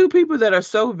 For two people that are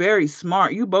so very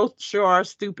smart, you both sure are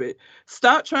stupid.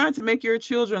 Stop trying to make your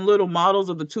children little models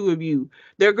of the two of you.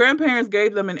 Their grandparents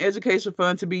gave them an education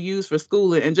fund to be used for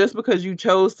schooling, and just because you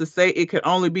chose to say it could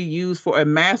only be used for a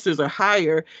master's or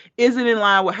higher isn't in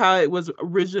line with how it was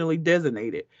originally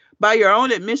designated. By your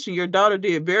own admission, your daughter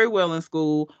did very well in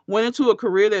school, went into a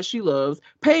career that she loves,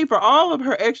 paid for all of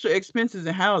her extra expenses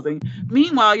and housing.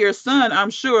 Meanwhile, your son, I'm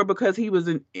sure because he was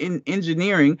in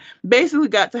engineering, basically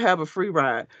got to have a free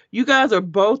ride. You guys are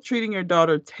both treating your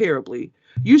daughter terribly.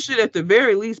 You should at the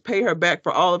very least pay her back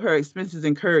for all of her expenses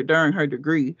incurred during her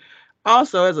degree.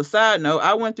 Also, as a side note,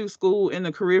 I went through school in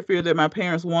the career field that my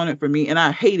parents wanted for me, and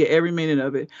I hated every minute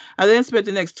of it. I then spent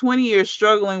the next 20 years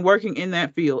struggling working in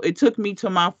that field. It took me to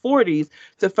my 40s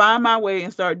to find my way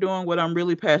and start doing what I'm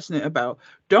really passionate about.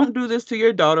 Don't do this to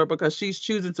your daughter because she's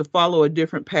choosing to follow a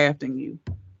different path than you.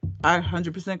 I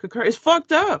 100% concur. It's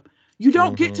fucked up. You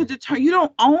don't get to determine. You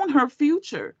don't own her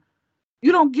future.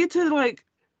 You don't get to,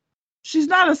 she's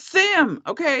not a sim,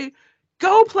 okay?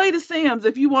 Go play the Sims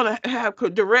if you want to have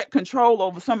direct control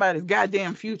over somebody's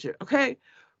goddamn future, okay?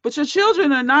 But your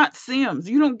children are not Sims.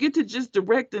 You don't get to just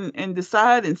direct and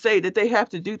decide and say that they have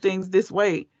to do things this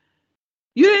way.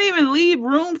 You didn't even leave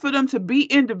room for them to be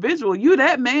individual. You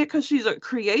that mad because she's a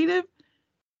creative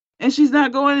and she's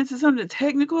not going into something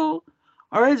technical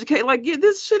or educate. Like, yeah,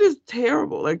 this shit is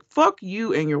terrible. Like, fuck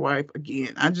you and your wife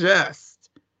again.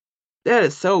 That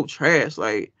is so trash.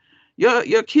 Like,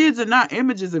 your kids are not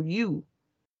images of you.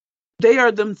 They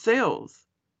are themselves.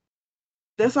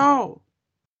 That's all.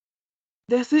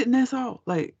 That's it and that's all.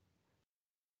 Like,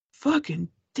 fucking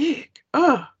dick.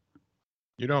 Ugh.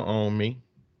 You don't own me.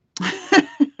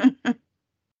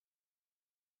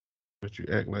 But you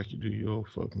act like you do, you old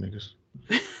fuck niggas.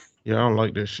 Yeah, I don't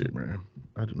like that shit, man.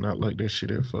 I do not like that shit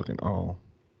at fucking all.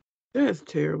 That's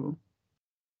terrible.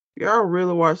 Y'all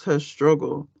really watched her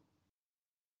struggle.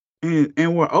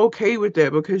 And were okay with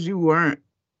that because you weren't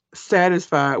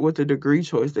satisfied with the degree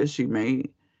choice that she made.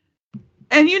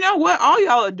 And you know what? All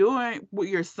y'all are doing with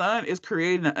your son is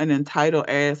creating an entitled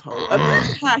asshole.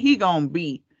 That's how he gonna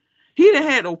be. He done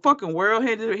had the fucking world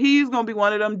headed. He's gonna be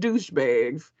one of them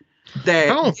douchebags. I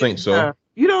don't think so.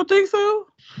 You don't think so?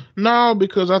 No,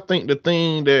 because I think the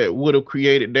thing that would have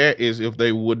created that is if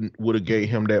they would have gave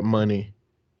him that money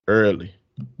early.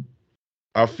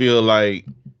 I feel like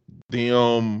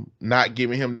them not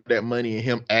giving him that money and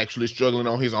him actually struggling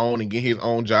on his own and getting his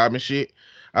own job and shit,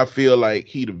 I feel like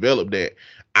he developed that.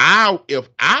 If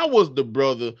I was the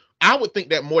brother, I would think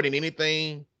that more than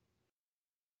anything.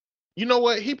 You know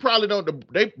what? He probably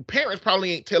don't. They parents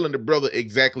probably ain't telling the brother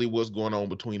exactly what's going on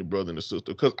between the brother and the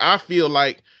sister. Because I feel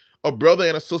like a brother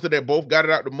and a sister that both got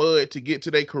it out the mud to get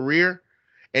to their career,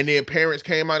 and then parents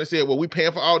came out and said, "Well, we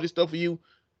paying for all this stuff for you."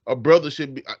 A brother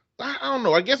should be. I don't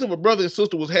know. I guess if a brother and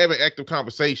sister was having active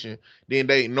conversation, then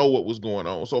they know what was going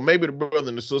on. So maybe the brother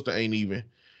and the sister ain't even.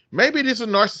 Maybe this is a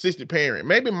narcissistic parent.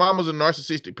 Maybe mama's a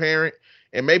narcissistic parent,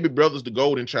 and maybe brother's the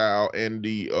golden child, and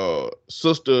the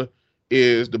sister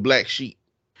is the black sheep.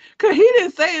 Cause he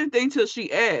didn't say anything till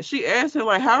she asked. She asked him,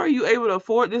 like, how are you able to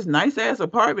afford this nice ass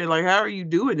apartment? Like, how are you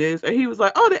doing this? And he was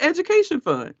like, oh, the education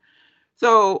fund.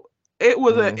 So it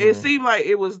was it seemed like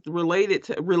it was related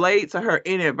to her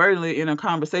inadvertently in a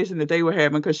conversation that they were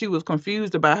having because she was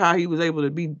confused about how he was able to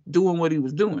be doing what he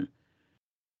was doing.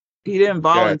 He didn't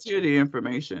volunteer the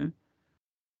information.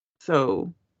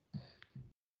 So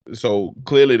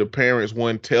clearly the parents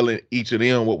weren't telling each of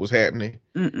them what was happening.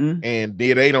 And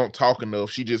they don't talk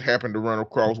enough. She just happened to run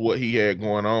across what he had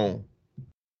going on.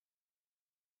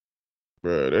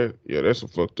 Bro, that's some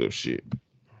fucked up shit.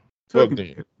 Fuck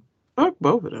them. Fuck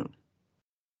both of them.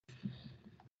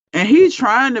 And he's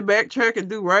trying to backtrack and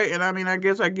do right. And I mean, I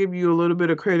guess I give you a little bit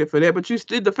of credit for that. But you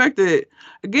still, the fact that,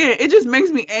 again, it just makes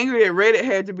me angry that Reddit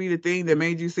had to be the thing that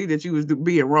made you see that you was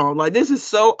being wrong. Like, this is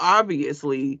so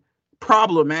obviously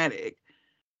problematic.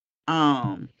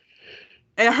 And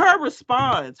her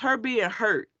response, her being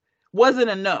hurt, wasn't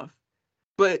enough.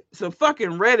 But some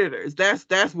fucking Redditors,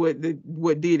 that's what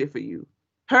did it for you.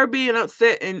 Her being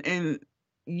upset and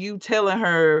you telling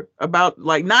her about,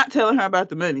 like, not telling her about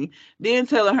the money, then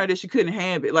telling her that she couldn't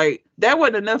have it. Like, that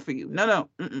wasn't enough for you. No.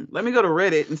 Let me go to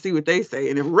Reddit and see what they say.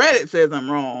 And if Reddit says I'm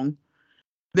wrong,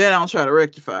 then I'll try to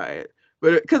rectify it.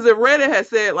 But because if Reddit had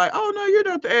said, like, oh, no, you're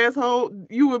not the asshole,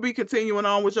 you would be continuing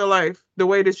on with your life the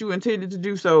way that you intended to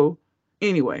do so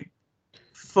anyway.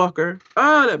 Fucker.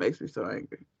 Oh, that makes me so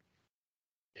angry.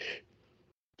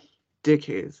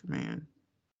 Dickheads, man.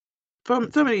 Some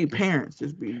of these parents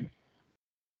just be...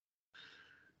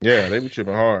 Yeah, they be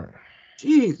tripping hard.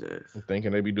 Jesus. I'm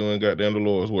thinking they be doing goddamn the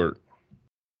Lord's work.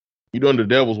 You doing the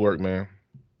devil's work, man.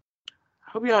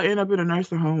 Hope y'all end up in a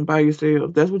nursing home by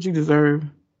yourself. That's what you deserve.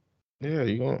 Yeah,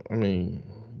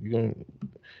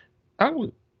 I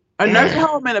would. A nursing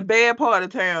home in a bad part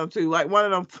of town, too. Like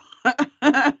one of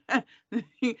them.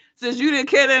 Since you didn't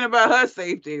care anything about her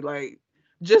safety, like,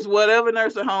 just whatever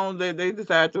nursing home that they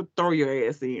decide to throw your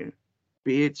ass in.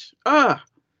 Bitch.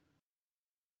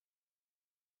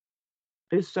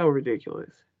 It's so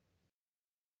ridiculous.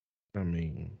 I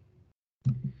mean,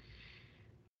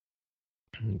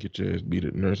 get your ass beat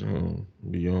at the nursing home.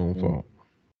 Be your own fault.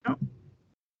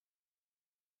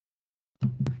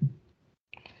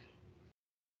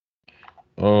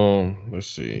 Let's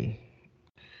see.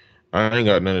 I ain't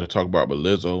got nothing to talk about but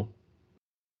Lizzo.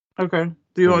 Okay.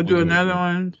 Do you want to do another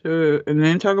one and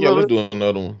then talk about it? Yeah, let's do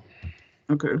another one.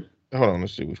 Okay. Hold on,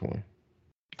 let's see which one.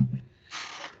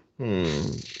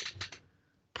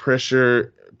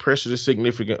 Pressure the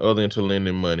significant other into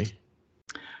lending money.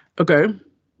 Okay.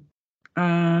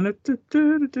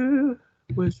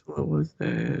 Which one was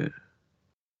that?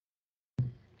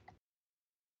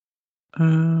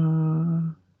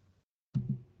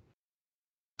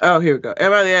 Oh, here we go.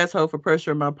 Am I the asshole for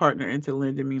pressuring my partner into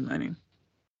lending me money?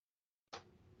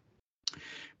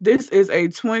 This is a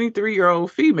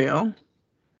 23-year-old female.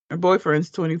 Her boyfriend's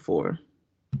 24.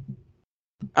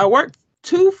 I worked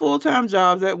 2 full-time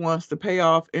jobs at once to pay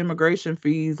off immigration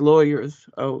fees, lawyers.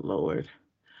 Oh, Lord.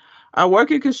 I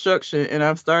work in construction, and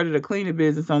I've started a cleaning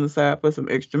business on the side for some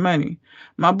extra money.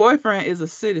 My boyfriend is a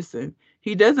citizen.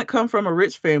 He doesn't come from a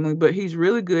rich family, but he's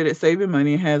really good at saving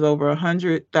money and has over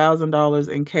 $100,000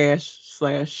 in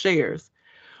cash/shares.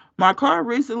 My car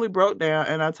recently broke down,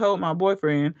 and I told my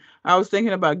boyfriend I was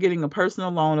thinking about getting a personal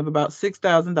loan of about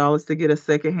 $6,000 to get a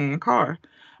secondhand car.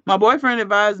 My boyfriend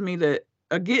advised me that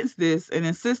against this and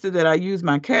insisted that I use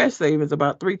my cash savings,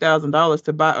 about $3,000,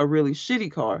 to buy a really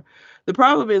shitty car. The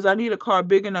problem is I need a car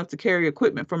big enough to carry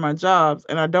equipment for my jobs,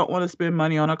 and I don't want to spend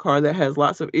money on a car that has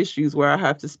lots of issues where I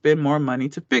have to spend more money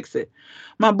to fix it.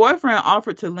 My boyfriend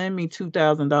offered to lend me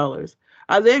 $2,000.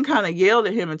 I then kind of yelled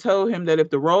at him and told him that if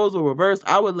the roles were reversed,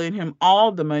 I would lend him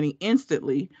all the money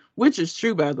instantly, which is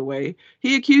true, by the way.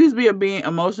 He accused me of being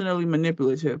emotionally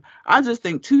manipulative. I just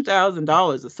think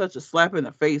 $2,000 is such a slap in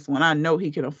the face when I know he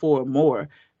can afford more.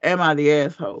 Am I the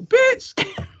asshole? Bitch!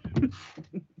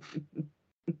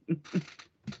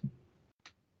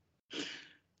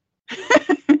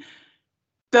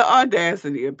 The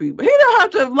audacity of people. He don't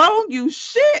have to loan you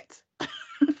shit.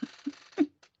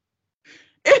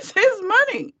 It's his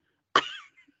money.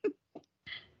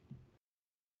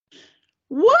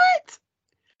 What?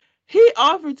 He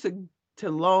offered to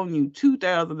loan you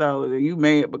 $2,000 and you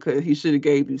mad because he should have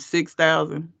gave you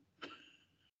 $6,000.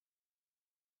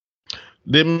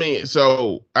 Didn't mean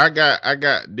so. I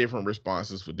got different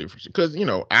responses for different because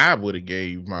I would have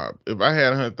gave if I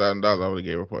had $100,000, I would have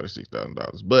gave her part of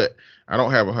 $6,000. But I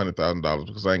don't have $100,000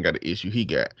 because I ain't got the issue he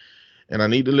got. And I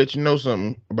need to let you know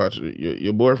something about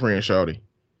your boyfriend, Shawty.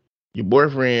 Your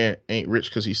boyfriend ain't rich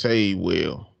because he saved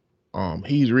well.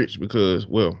 He's rich because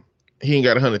he ain't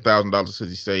got $100,000 because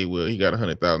he saved well. He got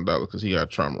 $100,000 because he got a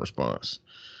trauma response.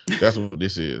 That's what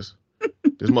this is.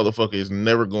 This motherfucker is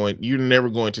you're never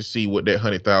going to see what that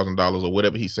 $100,000 or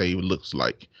whatever he saved looks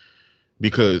like,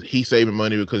 because he's saving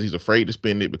money because he's afraid to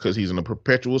spend it, because he's in a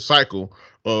perpetual cycle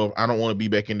of I don't want to be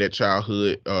back in that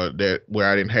childhood that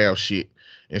where I didn't have shit.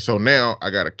 And so now I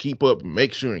got to keep up and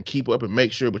make sure and keep up and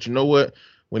make sure. But you know what?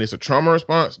 When it's a trauma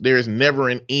response, there is never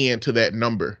an end to that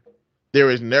number. There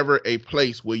is never a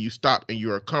place where you stop and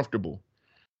you are comfortable.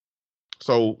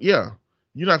 So yeah,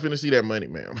 you're not finna see that money,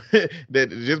 ma'am. That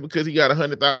just because he got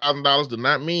 $100,000 does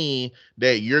not mean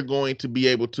that you're going to be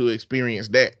able to experience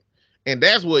that. And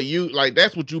that's what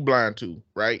that's what you blind to,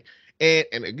 right? And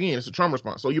again, it's a trauma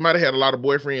response. So you might have had a lot of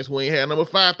boyfriends who ain't had number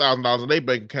 $5,000 in their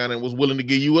bank account and was willing to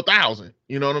give you $1,000.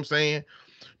 You know what I'm saying?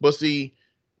 But see,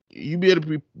 you better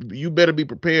be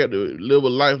prepared to live a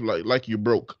life like you're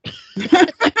broke.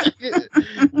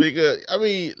 Because I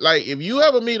mean, like, if you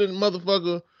ever meet a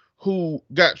motherfucker who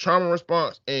got trauma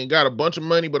response and got a bunch of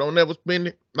money but don't never spend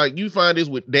it, like, you find this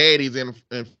with daddies and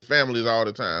families all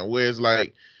the time, where it's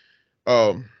like,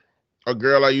 a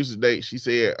girl I used to date, she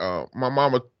said, my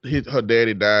mama, her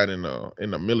daddy died in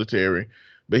the military,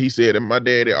 but he said that my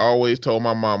daddy always told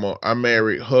my mama I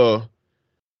married her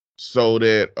so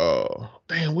that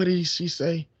what did she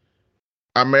say?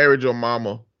 I married your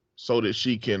mama so that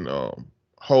she can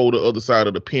hold the other side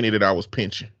of the penny that I was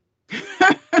pinching.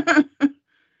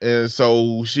 And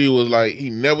so she was like, he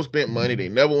never spent money. They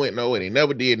never went nowhere. They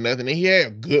never did nothing. And he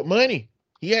had good money.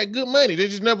 They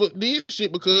just never did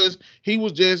shit because he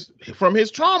was just, from his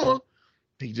trauma,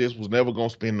 he just was never going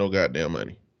to spend no goddamn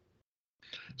money.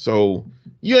 So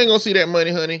you ain't going to see that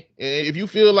money, honey. And if you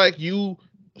feel like you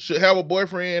should have a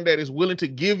boyfriend that is willing to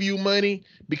give you money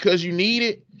because you need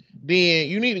it, then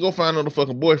you need to go find another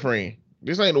fucking boyfriend.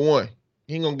 This ain't the one.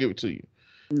 He ain't going to give it to you.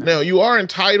 No. Now, you are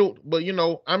entitled, but,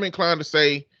 I'm inclined to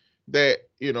say that,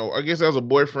 I guess as a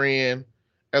boyfriend,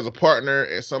 as a partner,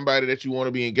 as somebody that you want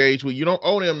to be engaged with, you don't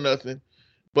owe them nothing,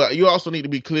 but you also need to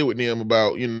be clear with them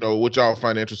about, what y'all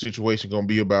financial situation going to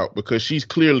be about, because she's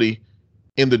clearly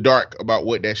in the dark about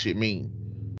what that shit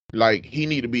mean. Like, he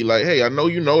need to be like, hey, I know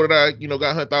that I,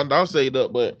 got $100,000 saved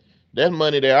up, but that's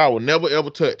money that I will never, ever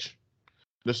touch.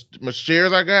 The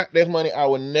shares I got, that's money I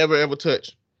will never, ever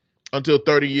touch until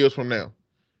 30 years from now.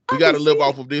 We got to live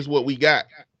off of this, what we got.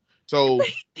 So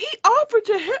he offered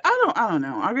to help. I don't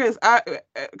know. I guess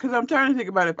because I'm trying to think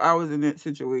about if I was in that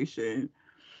situation,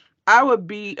 I would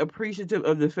be appreciative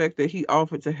of the fact that he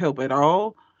offered to help at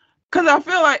all. Because I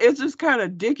feel like it's just kind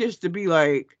of dickish to be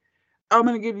like, I'm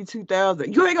gonna give you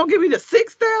 $2,000. You ain't gonna give me the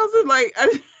 $6,000. Like,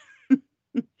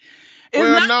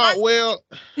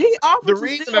 he offered. The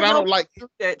reason that I don't like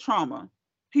that trauma.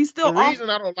 He's still the reason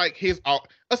I don't like his a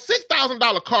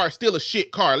 $6,000 car is still a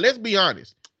shit car. Let's be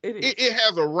honest. It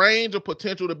has a range of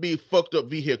potential to be a fucked up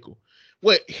vehicle.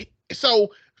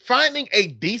 So finding a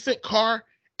decent car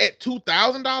at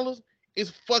 $2,000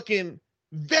 is fucking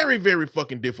very, very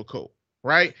fucking difficult,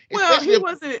 right? Well, especially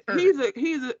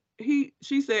he wasn't.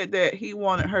 She said that he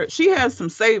wanted her. She has some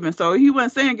savings, so he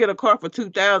wasn't saying get a car for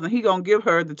 $2,000. He gonna give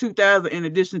her the $2,000 in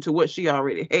addition to what she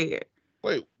already had.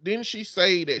 Wait, didn't she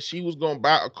say that she was gonna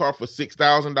buy a car for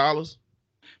 $6,000?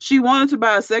 She wanted to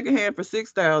buy a secondhand for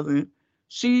 $6,000.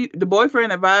 The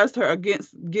boyfriend advised her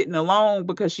against getting a loan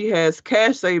because she has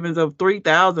cash savings of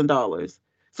 $3,000.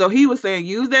 So he was saying,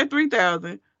 use that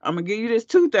 $3,000. I'm gonna give you this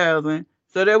 $2,000.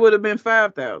 So that would have been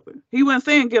 $5,000. He wasn't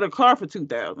saying get a car for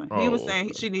 $2,000. He was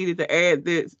saying she needed to add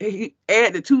this. He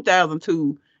add the $2,000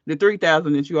 to the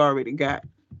 $3,000 that you already got.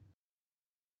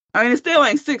 I mean, it still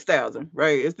ain't $6,000,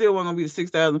 right? It still wasn't gonna be the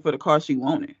 $6,000 for the car she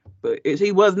wanted. But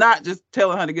he was not just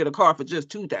telling her to get a car for just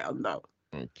 $2,000.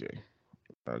 Okay,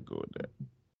 I'll go with that.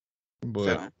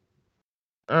 But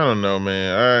I don't know,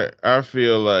 man. I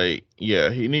feel like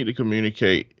he need to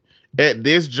communicate at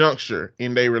this juncture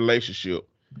in their relationship.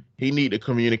 He need to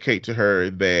communicate to her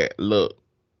that, look,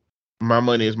 my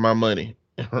money is my money,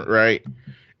 right?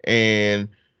 And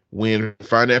when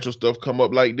financial stuff come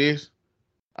up like this,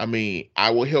 I mean, I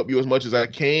will help you as much as I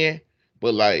can,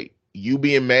 but like you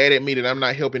being mad at me that I'm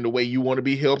not helping the way you want to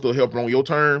be helped or helping on your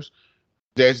terms,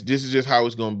 this is just how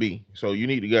it's gonna be. So you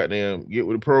need to goddamn get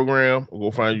with the program or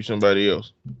go find you somebody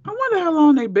else. I wonder how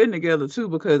long they've been together too,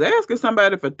 because asking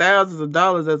somebody for thousands of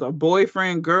dollars as a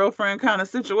boyfriend, girlfriend kind of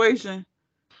situation.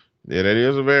 Yeah, that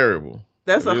is a variable.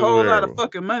 That's a whole lot of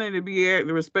fucking money to be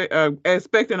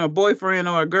expecting a boyfriend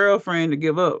or a girlfriend to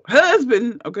give up.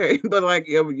 Husband, okay, but like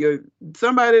you're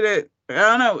somebody that I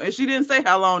don't know, and she didn't say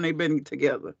how long they've been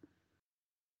together.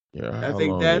 Yeah, I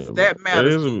think that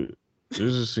matters. This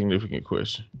is a significant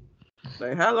question.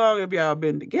 Like, how long have y'all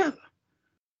been together?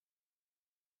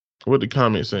 What the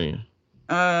comment saying?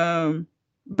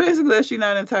 Basically that she's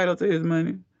not entitled to his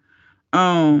money.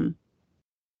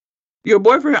 Your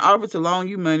boyfriend offered to loan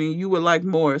you money. You would like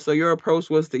more. So your approach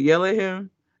was to yell at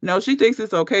him. No, she thinks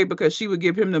it's okay because she would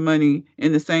give him the money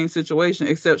in the same situation,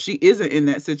 except she isn't in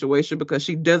that situation because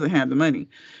she doesn't have the money.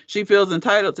 She feels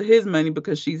entitled to his money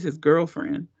because she's his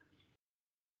girlfriend.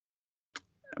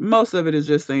 Most of it is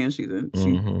just saying she's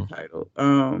entitled.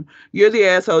 You're the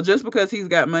asshole. Just because he's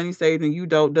got money saved and you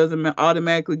don't doesn't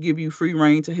automatically give you free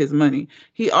reign to his money.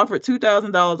 He offered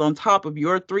 $2,000 on top of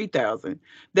your $3,000.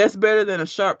 That's better than a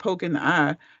sharp poke in the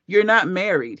eye. You're not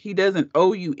married. He doesn't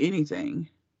owe you anything.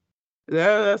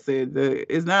 That's it.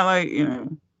 It's not like, you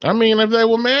know. I mean, if they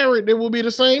were married, it would be the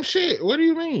same shit. What do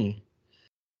you mean?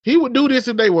 He would do this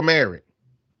if they were married.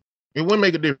 It wouldn't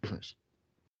make a difference.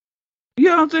 You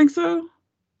don't think so?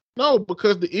 No,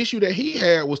 because the issue that he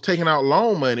had was taking out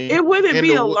loan money. It wouldn't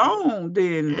be a loan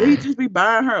then. He'd just be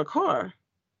buying her a car.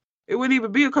 It wouldn't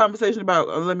even be a conversation about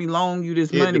let me loan you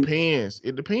this money.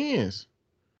 It depends.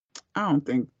 I don't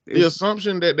think the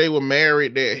assumption that they were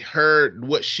married, that heard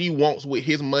what she wants with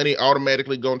his money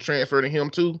automatically gonna transfer to him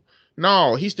too.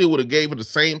 No, he still would have gave her the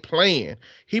same plan.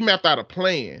 He mapped out a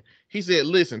plan. He said,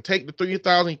 listen, take the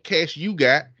 $3,000 cash you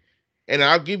got, and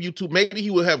I'll give you $2,000. Maybe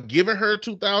he would have given her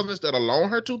 $2,000 instead of loan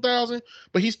her $2,000,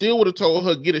 but he still would have told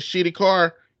her, get a shitty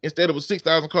car instead of a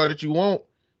 $6,000 car that you want,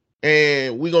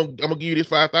 and I'm gonna give you this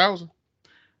 $5,000.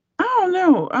 I don't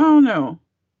know.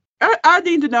 I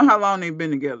need to know how long they've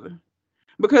been together,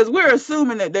 because we're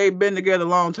assuming that they've been together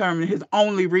long term, and his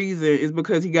only reason is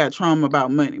because he got trauma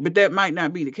about money. But that might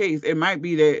not be the case. It might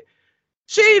be that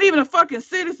she ain't even a fucking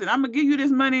citizen. I'm gonna give you this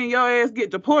money and your ass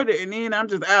get deported, and then I'm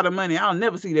just out of money. I'll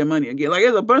never see that money again. Like,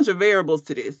 there's a bunch of variables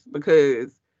to this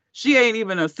because she ain't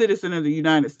even a citizen of the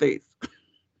United States.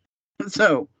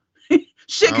 So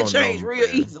shit can change real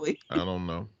easily. I don't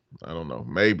know.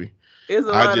 Maybe. There's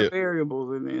a lot of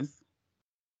variables in this,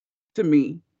 to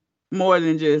me, more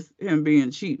than just him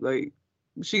being cheap. Like,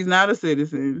 she's not a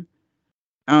citizen.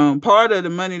 Part of the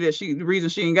money the reason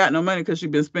she ain't got no money because she's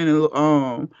been spending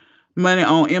money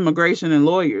on immigration and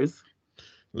lawyers.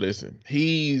 Listen,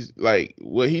 he's like,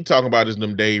 what he talking about is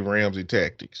them Dave Ramsey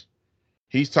tactics.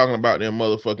 He's talking about them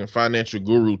motherfucking financial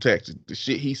guru tactics. The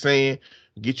shit he's saying,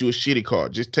 get you a shitty car.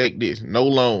 Just take this. No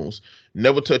loans.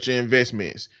 Never touch your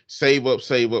investments. Save up.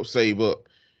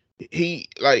 He,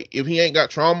 like, if he ain't got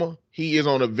trauma, he is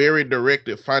on a very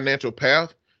directed financial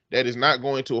path that is not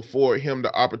going to afford him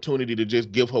the opportunity to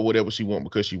just give her whatever she wants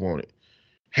because she want it.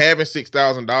 Having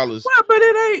 $6,000. Well, but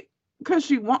it ain't. because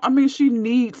she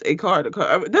needs a car to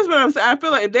car. That's what I'm saying. I feel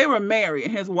like if they were married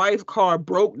and his wife's car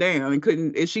broke down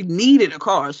and she needed a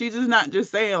car, she's just not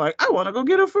just saying like, I want to go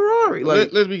get a Ferrari.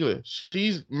 Like, let's be clear.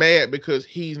 She's mad because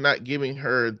he's not giving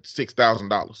her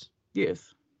 $6,000.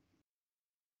 Yes.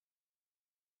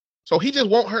 So he just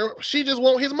want her. She just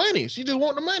want his money. She just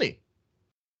want the money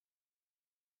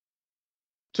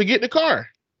to get the car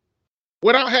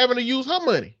without having to use her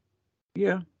money.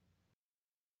 Yeah.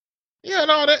 Yeah,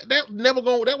 no, that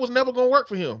was never gonna work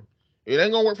for him. It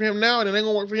ain't gonna work for him now, and it ain't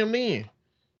gonna work for him then.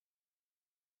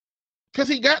 Cause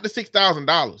he got the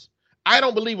 $6,000. I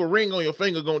don't believe a ring on your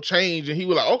finger gonna change, and he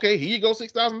was like, okay, here you go,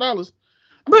 $6,000.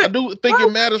 But I do think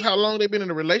it matters how long they've been in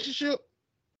a relationship.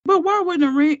 But why wouldn't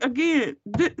a ring again?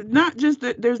 Not just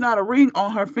that there's not a ring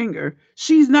on her finger.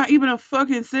 She's not even a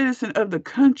fucking citizen of the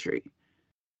country.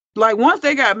 Like once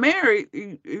they got married,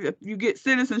 you get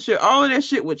citizenship. All of that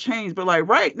shit would change. But like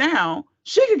right now,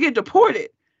 she could get deported.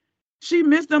 She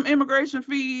missed them immigration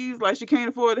fees. Like she can't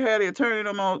afford to have the attorney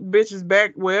them on bitches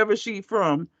back wherever she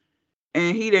from,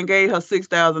 and he then gave her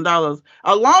 $6,000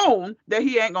 a loan that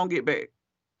he ain't gonna get back.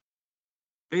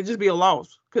 It'd just be a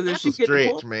loss because if she get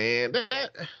deported, man,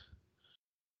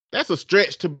 that's a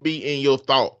stretch to be in your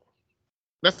thought.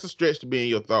 That's a stretch to be in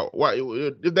your thought. Why,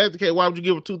 if that's the case, why would you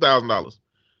give her $2,000?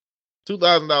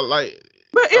 $2,000, like.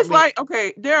 But it's like,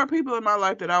 okay, there are people in my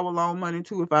life that I will loan money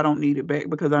to if I don't need it back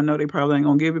because I know they probably ain't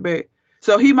gonna give it back.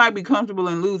 So he might be comfortable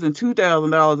in losing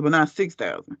 $2,000, but not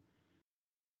 $6,000.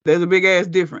 There's a big ass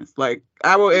difference. Like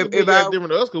I will, if I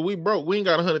different to us because we broke, we ain't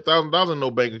got $100,000 in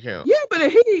no bank account. Yeah, but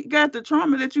if he got the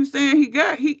trauma that you saying he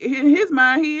got, he in his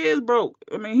mind he is broke.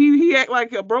 I mean, he act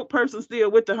like a broke person still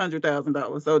with the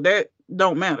 $100,000, so that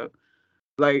don't matter.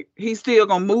 Like he's still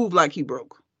gonna move like he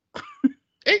broke.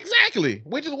 Exactly,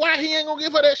 which is why he ain't gonna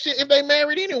give her that shit if they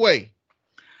married anyway.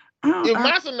 If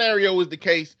my scenario is the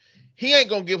case, he ain't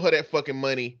gonna give her that fucking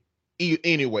money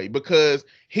anyway because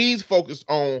he's focused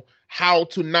on how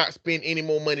to not spend any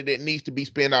more money that needs to be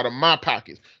spent out of my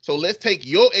pockets. So let's take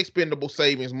your expendable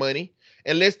savings money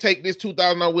and let's take this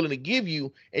 $2,000 I'm willing to give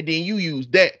you, and then you use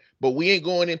that. But we ain't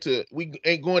going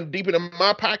deep into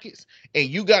my pockets, and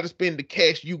you got to spend the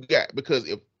cash you got because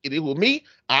if it was me,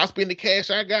 I'll spend the cash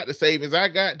I got, the savings I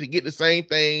got to get the same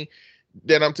thing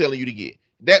that I'm telling you to get.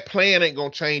 That plan ain't gonna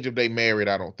change if they married,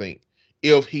 I don't think,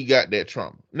 if he got that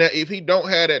trauma. Now, if he don't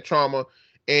have that trauma,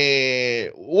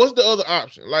 and what's the other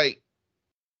option? Like,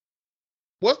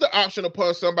 what's the option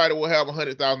upon somebody will have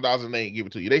 $100,000 and they ain't give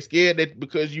it to you? They scared that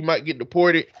because you might get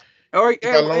deported. Or if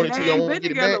I loan it to you, I won't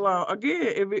get it back.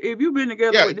 Again, if you've been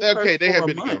together with this person they have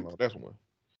been together long. That's one.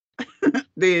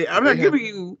 Then I'm not giving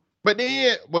you. But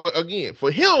again,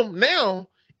 for him now,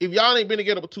 if y'all ain't been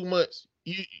together for 2 months,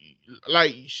 you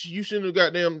shouldn't have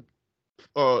goddamn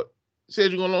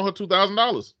said you're gonna loan her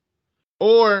 $2,000,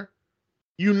 or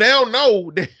you now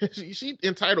know that she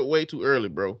entitled way too early,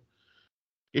 bro.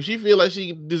 If she feel like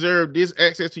she deserved this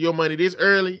access to your money this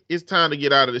early, it's time to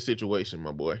get out of this situation,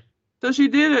 my boy. So she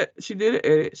did it. She did it.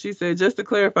 Edit. She said, just to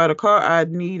clarify, the car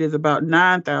I'd need is about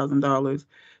 $9,000.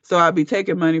 So I'd be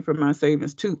taking money from my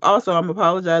savings too. Also, I'm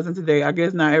apologizing today. I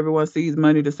guess not everyone sees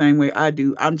money the same way I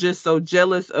do. I'm just so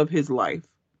jealous of his life.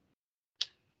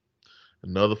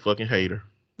 Another fucking hater.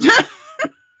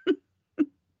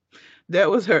 That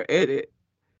was her edit.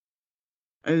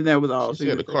 And that was all. She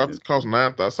said the car cost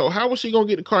 $9,000. So how was she gonna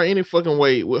get the car any fucking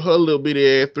way with her little bitty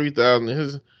ass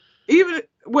 $3,000?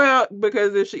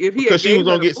 Because if she was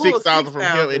gonna get $6,000 from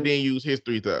him and then use his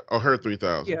 $3,000 or her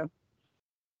 $3,000. Yeah.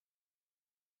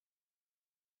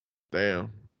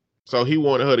 Damn. So he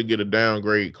wanted her to get a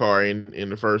downgrade car in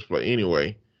the first place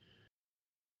anyway.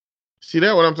 See,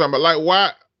 that's what I'm talking about. Like,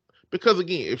 why? Because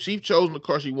again, if she's chosen the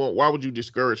car she wants, why would you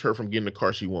discourage her from getting the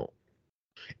car she wants?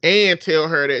 And tell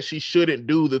her that she shouldn't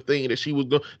do the thing that she was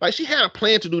going. Like, she had a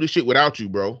plan to do this shit without you,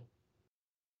 bro.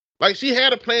 Like, she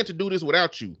had a plan to do this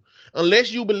without you.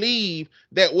 Unless you believe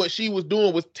that what she was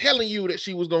doing was telling you that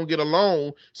she was going to get a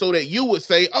loan so that you would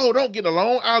say, oh, don't get a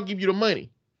loan, I'll give you the money.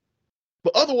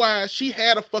 But otherwise, she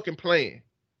had a fucking plan.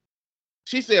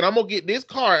 She said, I'm going to get this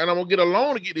car and I'm going to get a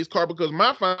loan to get this car because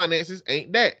my finances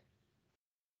ain't that.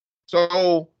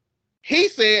 So he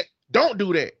said, don't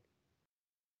do that.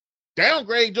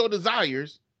 Downgrade your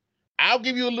desires. I'll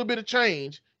give you a little bit of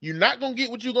change. You're not going to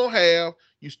get what you're going to have.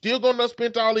 You're still going to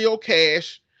spend all of your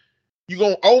cash. You're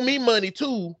going to owe me money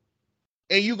too.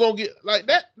 And you're going to get like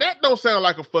that. That don't sound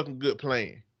like a fucking good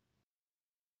plan.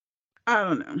 I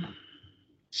don't know.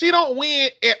 She don't win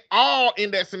at all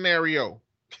in that scenario.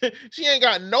 She ain't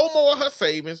got no more of her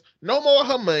savings, no more of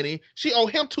her money. She owe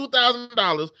him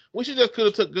 $2,000 when she just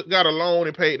could have got a loan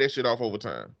and paid that shit off over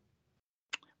time.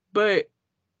 But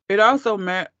It also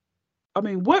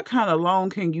what kind of loan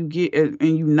can you get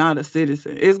and you not a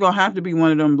citizen? It's gonna have to be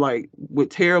one of them like with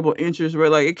terrible interest rate.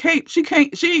 Like she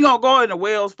ain't gonna go into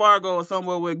Wells Fargo or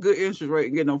somewhere with good interest rate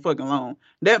and get no fucking loan.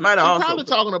 That might have also probably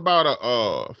talking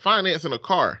about financing a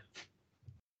car.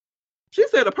 She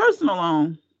said a personal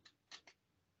loan.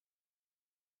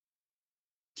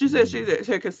 She said she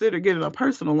had considered getting a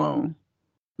personal loan.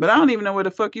 But I don't even know where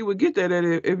the fuck you would get that at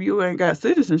if you ain't got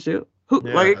citizenship.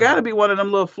 Like it gotta be one of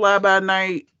them little fly by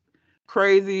night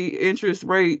crazy interest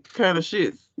rate kind of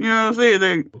shit. You know what I'm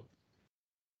saying?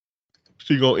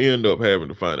 She gonna end up having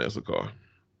to finance a car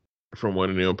from one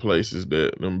of them places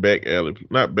not back alley,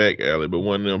 but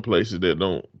one of them places that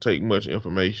don't take much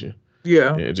information.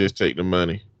 Yeah. And just take the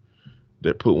money.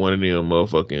 That put one of them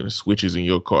motherfucking switches in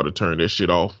your car to turn that shit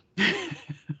off.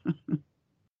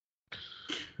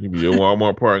 You be in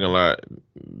Walmart parking lot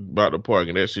about to park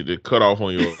and that shit just cut off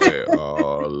on your ass.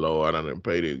 Oh Lord, I didn't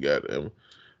pay this goddamn.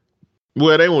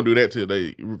 Well, they won't do that till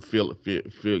they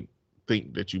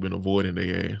think that you've been avoiding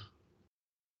their ass.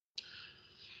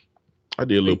 I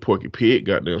did a little Porky Pig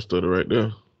goddamn stutter right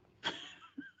there.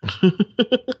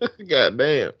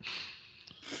 Goddamn.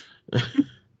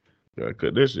 Gotta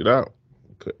cut this shit out.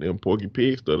 Cut them Porky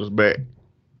Pig stutters back.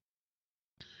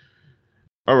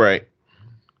 All right.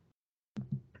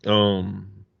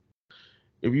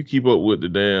 If you keep up with the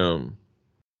damn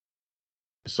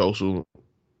social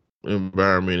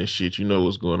environment and shit, you know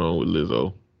what's going on with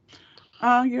Lizzo.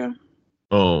 Yeah.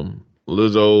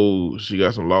 Lizzo, she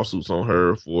got some lawsuits on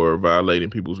her for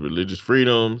violating people's religious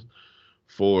freedoms,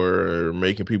 for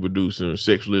making people do some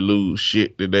sexually lewd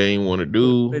shit that they ain't want to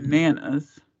do.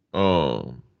 Bananas.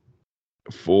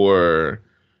 For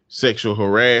sexual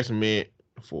harassment,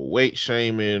 for weight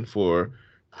shaming, for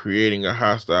creating a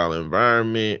hostile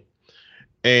environment.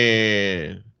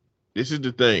 And this is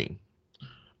the thing.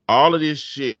 All of this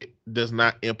shit does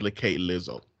not implicate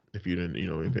Lizzo. If you didn't,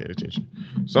 ain't paying attention.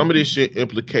 Some of this shit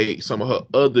implicates some of her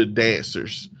other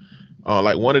dancers.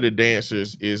 Like one of the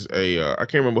dancers is I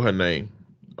can't remember her name.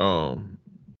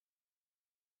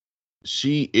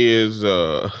 She was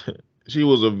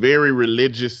a very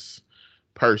religious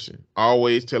person,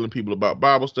 always telling people about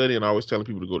Bible study and always telling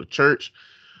people to go to church.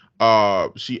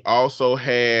 She also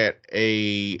had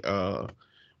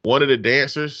one of the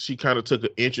dancers she kind of took an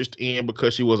interest in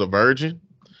because she was a virgin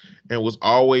and was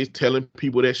always telling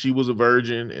people that she was a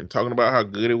virgin and talking about how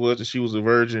good it was that she was a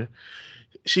virgin.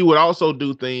 She would also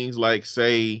do things like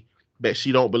say that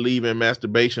she don't believe in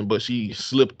masturbation, but she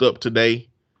slipped up today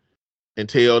and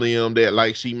tell them that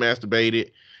like she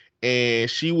masturbated, and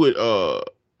she would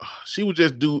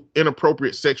just do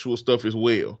inappropriate sexual stuff as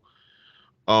well.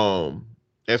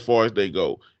 As far as they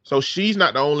go. So she's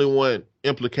not the only one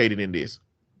implicated in this.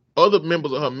 Other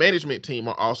members of her management team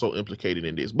are also implicated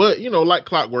in this. But, like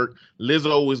clockwork,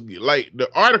 Lizzo is like the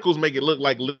articles make it look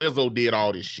like Lizzo did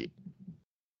all this shit.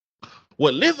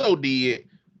 What Lizzo did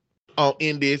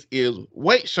in this is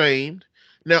weight shamed.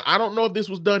 Now, I don't know if this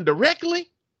was done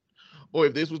directly or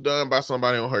if this was done by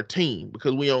somebody on her team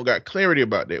because we don't got clarity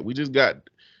about that. We just got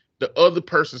the other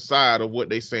person's side of what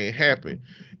they saying happened.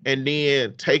 And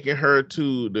then taking her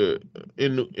to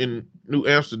in New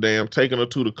Amsterdam, taking her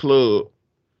to the club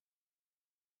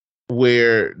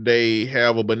where they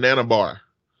have a banana bar.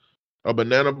 A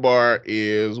banana bar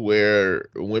is where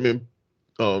women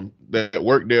that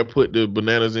work there put the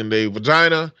bananas in their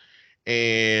vagina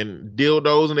and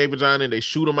dildos in their vagina and they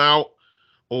shoot them out.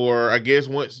 Or I guess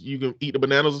once you can eat the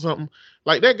bananas or something.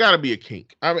 Like that gotta be a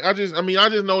kink. I just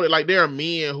know that like there are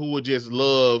men who would just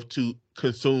love to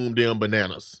consume them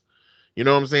bananas. You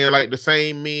know what I'm saying? Like the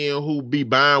same men who be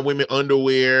buying women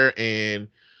underwear and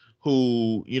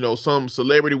who, some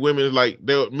celebrity women like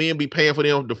men be paying for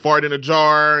them to fart in a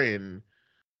jar and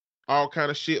all kind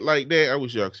of shit like that. I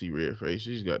wish y'all could see Red Face.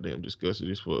 She's goddamn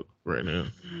disgusted as fuck right now.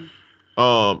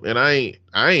 And I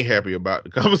ain't happy about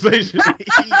the conversation.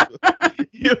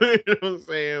 You know what I'm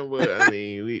saying? But I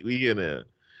mean, we here now.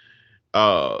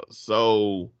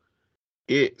 So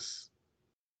it's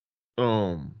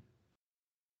a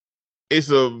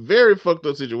very fucked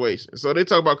up situation. So they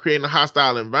talk about creating a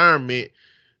hostile environment.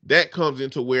 That comes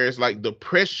into where it's like the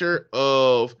pressure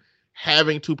of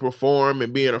having to perform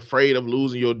and being afraid of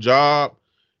losing your job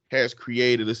has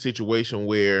created a situation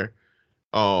where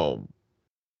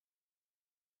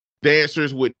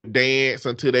dancers would dance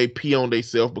until they pee on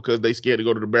themselves because they scared to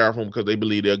go to the bathroom because they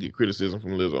believe they'll get criticism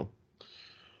from Lizzo.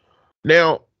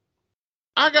 Now,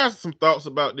 I got some thoughts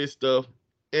about this stuff,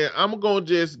 and I'm going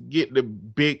to just get the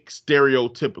big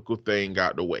stereotypical thing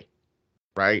out the way,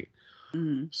 right?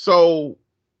 Mm-hmm. So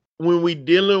when we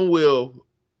dealing with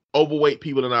overweight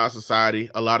people in our society,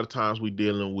 a lot of times we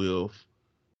dealing with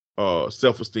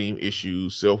self-esteem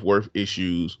issues, self-worth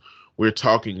issues. We're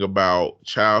talking about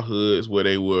childhoods where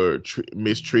they were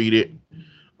mistreated,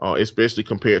 especially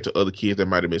compared to other kids that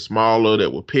might have been smaller,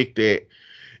 that were picked at.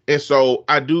 And so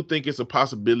I do think it's a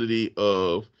possibility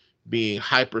of being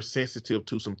hypersensitive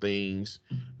to some things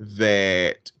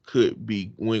that could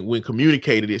be, when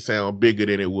communicated, it sound bigger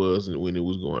than it was when it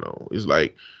was going on. It's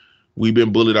like, we've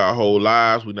been bullied our whole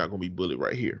lives. We're not going to be bullied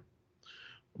right here.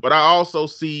 But I also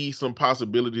see some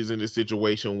possibilities in this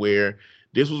situation where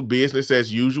this was business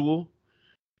as usual.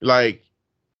 Like,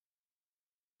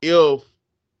 if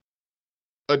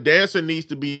a dancer needs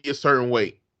to be a certain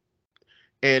weight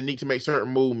and need to make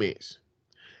certain movements,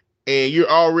 and you're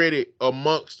already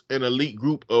amongst an elite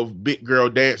group of big girl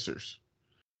dancers,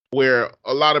 where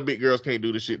a lot of big girls can't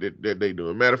do the shit that they do.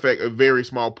 As a matter of fact, a very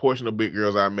small portion of big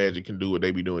girls, I imagine, can do what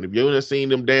they be doing. If you haven't seen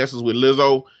them dances with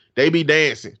Lizzo, they be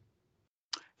dancing.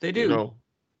 They do. You know,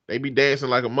 they be dancing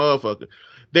like a motherfucker.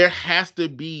 There has to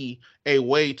be a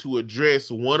way to address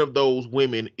one of those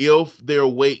women if their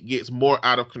weight gets more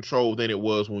out of control than it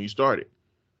was when you started.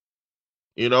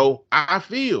 You know, I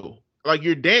feel like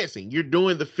you're dancing, you're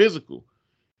doing the physical.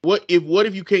 What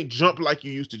if you can't jump like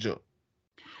you used to jump?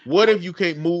 What if you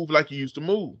can't move like you used to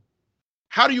move?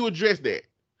 How do you address that?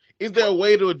 Is there a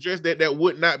way to address that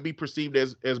would not be perceived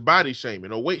as body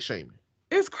shaming or weight shaming?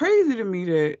 It's crazy to me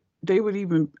that they would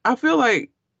even, I feel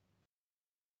like,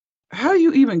 how do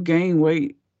you even gain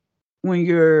weight when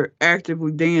you're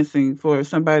actively dancing for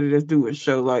somebody that's doing a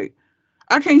show? Like,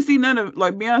 I can't see none of,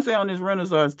 like, Beyonce on this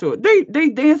Renaissance tour. They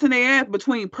dancing their ass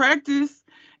between practice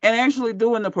and actually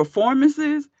doing the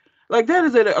performances. Like, that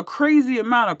is a crazy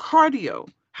amount of cardio.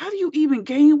 How do you even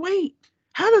gain weight?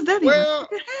 How does that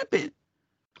even happen?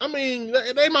 I mean,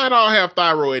 they might all have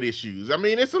thyroid issues. I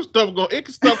mean, there's some stuff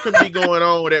stuff can be going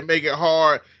on that make it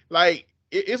hard. Like,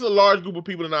 it's a large group of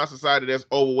people in our society that's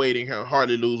overweight and can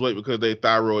hardly lose weight because their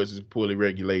thyroid is poorly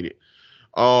regulated.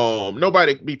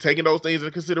 Nobody be taking those things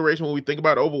into consideration when we think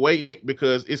about overweight,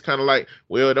 because it's kind of like,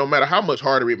 well, it don't matter how much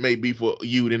harder it may be for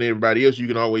you than everybody else, you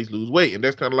can always lose weight. And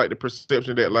that's kind of like the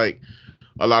perception that, like,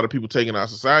 a lot of people take in our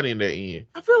society in that end.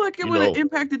 I feel like it would have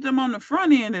impacted them on the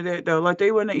front end of that, though. Like,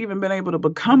 they wouldn't have even been able to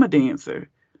become a dancer.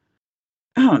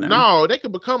 I don't know. No, they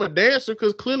could become a dancer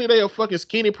because clearly they a fucking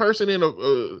skinny person in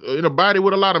a body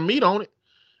with a lot of meat on it.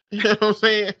 You know what I'm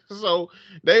saying? So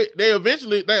they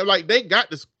eventually, they got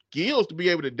the skills to be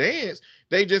able to dance.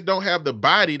 They just don't have the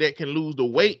body that can lose the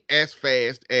weight as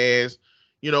fast as,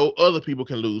 you know, other people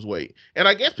can lose weight. And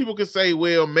I guess people could say,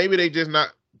 well, maybe they just not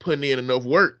putting in enough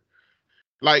work.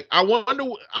 Like, I wonder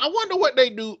what they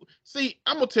do. See,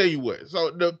 I'm gonna tell you what.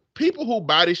 So the people who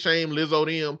body shame Lizzo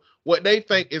them, what they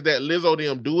think is that Lizzo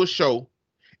them do a show,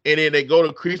 and then they go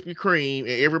to Krispy Kreme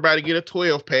and everybody get a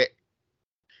 12-pack,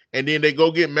 and then they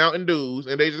go get Mountain Dews,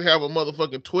 and they just have a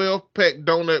motherfucking 12-pack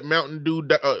donut Mountain Dew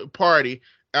party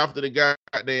after the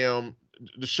goddamn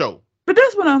the show. But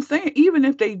that's what I'm saying. Even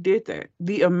if they did that,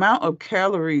 the amount of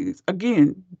calories,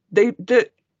 again, they did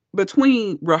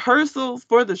between rehearsals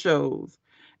for the shows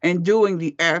and doing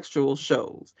the actual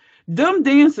shows, them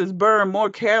dancers burn more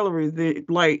calories than,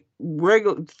 like,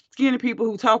 regular skinny people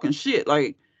who talking shit.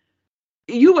 Like,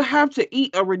 you would have to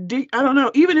eat a ridiculous, I don't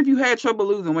know, even if you had trouble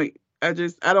losing weight. It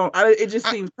just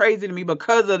seems crazy to me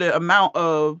because of the amount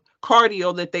of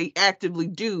cardio that they actively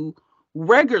do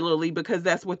regularly, because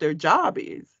that's what their job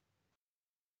is.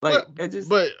 Like,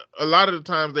 but a lot of the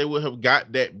times they would have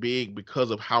got that big because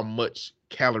of how much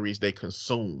calories they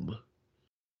consume.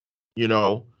 You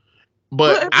know,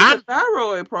 but if it's a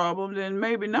thyroid problem, then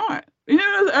maybe not. You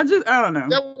know, I don't know.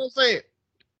 That's what I'm saying.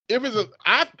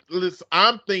 If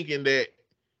I'm thinking that,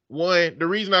 one, the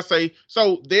reason I say,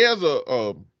 so there's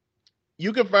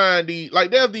you can find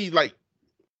there's these like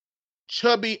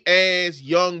chubby ass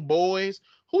young boys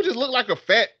who just look like a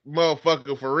fat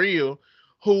motherfucker for real,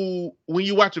 who, when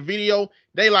you watch a video,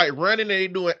 they like running and they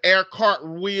doing air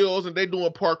cartwheels and they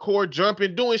doing parkour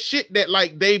jumping, doing shit that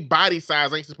like they body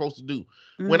size ain't supposed to do.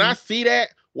 Mm-hmm. When I see that,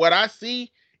 what I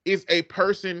see is a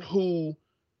person who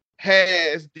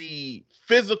has the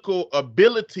physical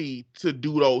ability to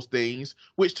do those things,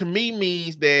 which to me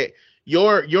means that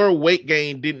your weight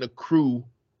gain didn't accrue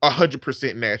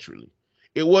 100% naturally.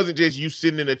 It wasn't just you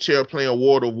sitting in a chair playing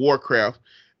World of Warcraft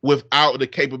without the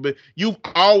capability. You've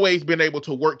always been able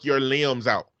to work your limbs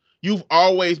out. You've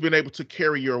always been able to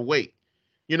carry your weight.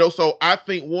 You know, so I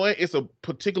think, one, it's a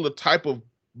particular type of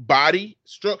body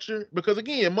structure, because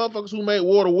again, motherfuckers who made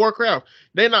World of Warcraft,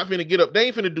 they're not finna get up. They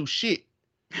ain't finna do shit.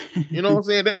 You know what I'm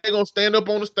saying? They're gonna stand up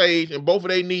on the stage and both of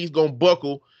their knees gonna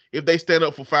buckle if they stand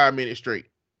up for 5 minutes straight.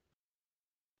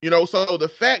 You know, so the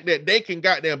fact that they can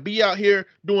goddamn be out here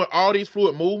doing all these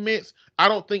fluid movements, I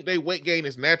don't think they weight gain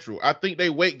is natural. I think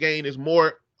they weight gain is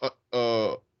more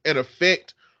an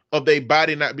effect of their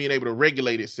body not being able to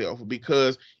regulate itself.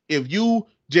 Because if you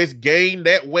just gain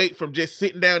that weight from just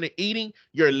sitting down and eating,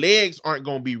 your legs aren't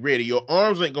going to be ready. Your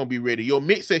arms ain't going to be ready. Your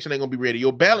midsection ain't going to be ready.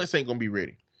 Your balance ain't going to be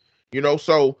ready. You know,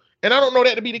 so, and I don't know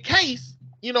that to be the case,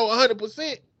 you know,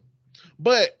 100%.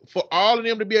 But for all of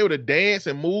them to be able to dance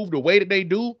and move the way that they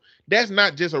do, that's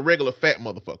not just a regular fat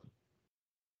motherfucker.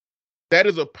 That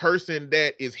is a person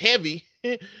that is heavy.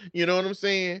 You know what I'm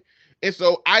saying? And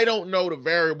so I don't know the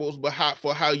variables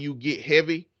for how you get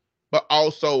heavy, but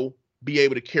also be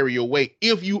able to carry your weight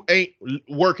if you ain't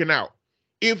working out,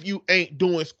 if you ain't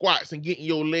doing squats and getting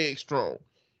your legs strong.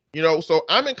 You know, so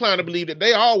I'm inclined to believe that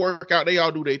they all work out, they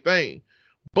all do their thing.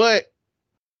 But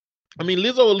I mean,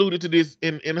 Lizzo alluded to this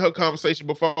in her conversation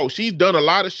before. She's done a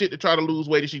lot of shit to try to lose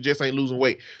weight and she just ain't losing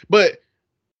weight. But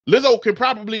Lizzo can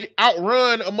probably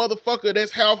outrun a motherfucker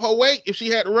that's half her weight if she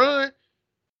had to run.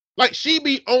 Like, she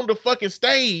be on the fucking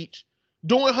stage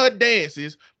doing her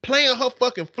dances, playing her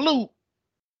fucking flute,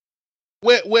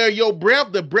 where your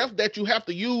breath, the breath that you have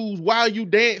to use while you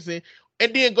dancing,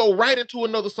 and then go right into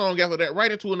another song after that,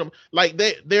 right into another. Like,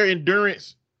 their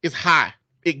endurance is high.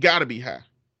 It gotta be high.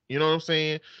 You know what I'm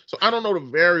saying? So I don't know the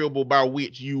variable by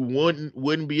which you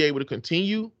wouldn't be able to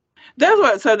continue.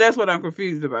 That's what I'm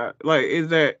confused about. Like, is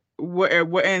that what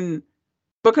and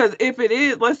because if it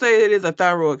is, let's say it is a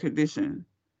thyroid condition,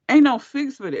 ain't no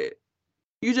fix for that.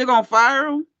 You just gonna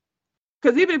fire them?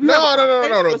 Because even if you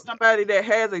have with somebody that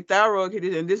has a thyroid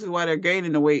condition, and this is why they're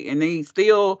gaining the weight, and they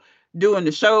still doing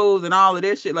the shows and all of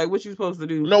that shit, like, what you supposed to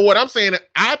do? No, what I'm saying,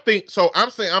 I think so. I'm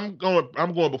saying I'm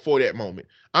going before that moment.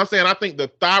 I'm saying I think the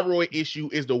thyroid issue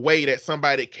is the way that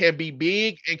somebody can be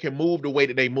big and can move the way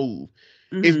that they move.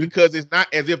 Mm-hmm. It's because it's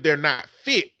not as if they're not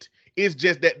fit. It's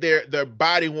just that their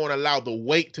body won't allow the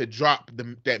weight to drop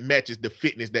that matches the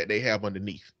fitness that they have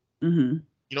underneath. Mm-hmm.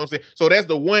 You know what I'm saying? So that's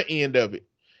the one end of it.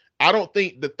 I don't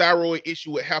think the thyroid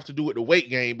issue would have to do with the weight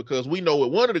gain, because we know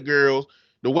with one of the girls,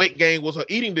 the weight gain was her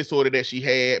eating disorder that she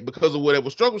had because of whatever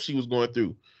struggle she was going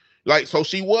through. Like, so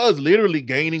she was literally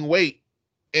gaining weight,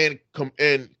 and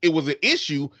it was an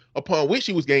issue upon which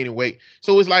she was gaining weight.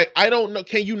 So it's like, I don't know.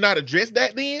 Can you not address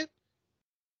that then?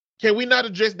 Can we not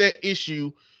address that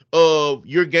issue of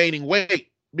you're gaining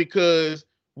weight? Because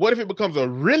what if it becomes a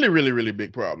really, really, really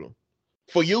big problem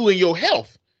for you and your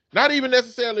health? Not even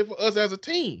necessarily for us as a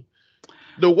team.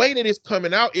 The way that it's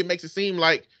coming out, it makes it seem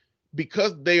like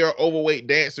because they are overweight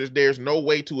dancers, there's no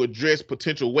way to address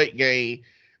potential weight gain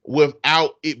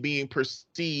without it being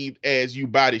perceived as you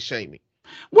body shaming.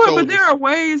 Well, so, but there are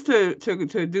ways to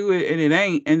do it, and it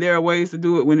ain't, and there are ways to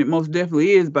do it when it most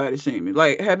definitely is body shaming.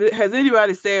 Like, has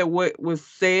anybody said what was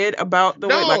said about the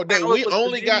way? Like, that we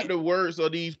only got the words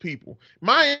of these people.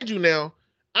 Mind you, now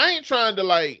I ain't trying to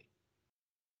like.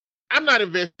 I'm not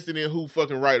invested in who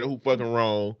fucking right or who fucking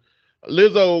wrong.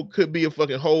 Lizzo could be a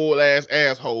fucking whole ass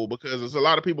asshole, because there's a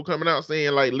lot of people coming out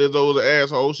saying like Lizzo's an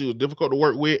asshole. She was difficult to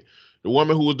work with. The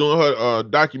woman who was doing her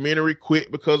documentary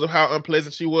quit because of how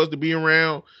unpleasant she was to be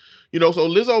around. You know, so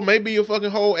Lizzo may be a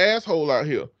fucking whole asshole out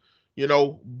here. You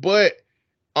know, but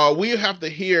we have to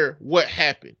hear what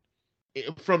happened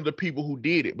from the people who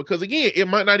did it, because again, it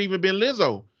might not even been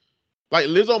Lizzo. Like,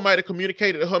 Lizzo might have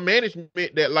communicated to her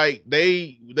management that like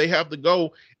they have to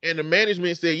go, and the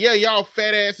management said, yeah, y'all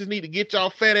fat asses need to get y'all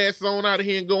fat asses on out of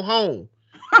here and go home.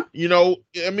 You know,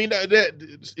 I mean,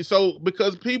 that so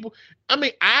because people, I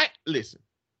mean, I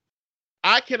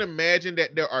can imagine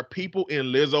that there are people in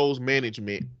Lizzo's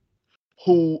management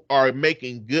who are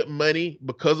making good money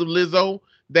because of Lizzo,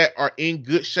 that are in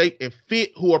good shape and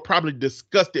fit, who are probably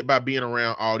disgusted by being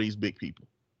around all these big people.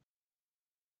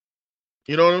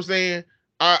 You know what I'm saying?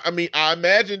 I mean, I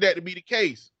imagine that to be the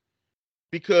case,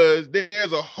 because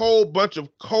there's a whole bunch of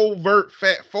covert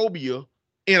fat phobia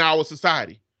in our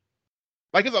society.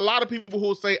 Like, there's a lot of people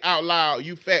who say out loud,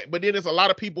 you fat, but then there's a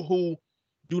lot of people who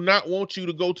do not want you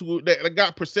to go to that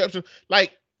got perception.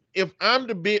 Like, if I'm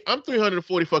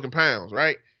 340 fucking pounds,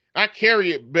 right? I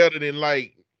carry it better than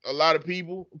like a lot of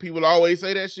people. People always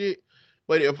say that shit.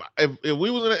 But if we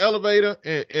was in an elevator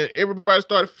and everybody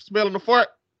started smelling the fart,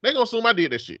 they gonna assume I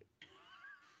did that shit.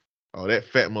 Oh, that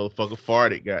fat motherfucker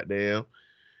farted, goddamn.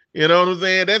 You know what I'm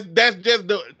saying? That's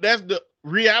the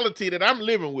reality that I'm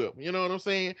living with. You know what I'm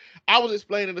saying? I was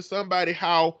explaining to somebody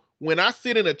how when I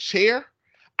sit in a chair,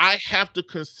 I have to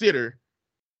consider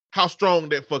how strong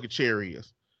that fucking chair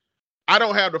is. I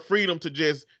don't have the freedom to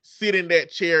just sit in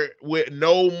that chair with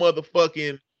no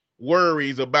motherfucking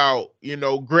worries about,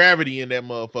 gravity in that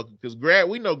motherfucker. Because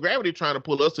we know gravity trying to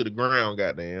pull us to the ground,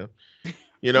 goddamn.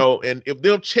 And if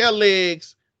them chair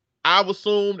legs, I've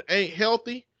assumed ain't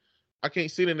healthy, I can't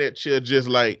sit in that chair just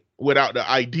like without the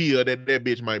idea that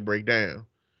bitch might break down.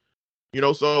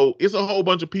 So it's a whole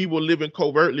bunch of people living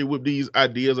covertly with these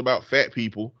ideas about fat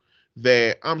people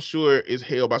that I'm sure is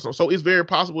held by some. So it's very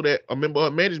possible that a member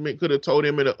of management could have told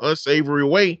him in an unsavory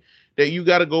way that you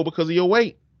got to go because of your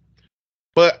weight.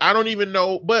 But I don't even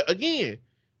know. But again,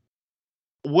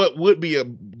 what would be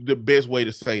the best way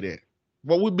to say that?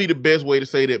 What would be the best way to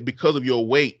say that because of your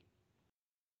weight?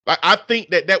 Like, I think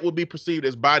that would be perceived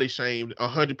as body shamed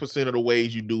 100% of the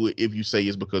ways you do it if you say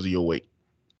it's because of your weight.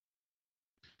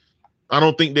 I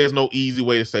don't think there's no easy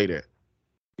way to say that.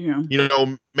 Yeah.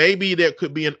 Maybe there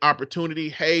could be an opportunity.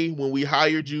 Hey, when we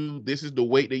hired you, this is the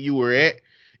weight that you were at.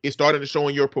 It started to show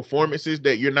in your performances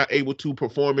that you're not able to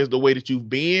perform as the way that you've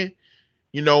been,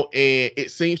 and it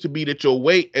seems to be that your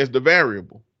weight as the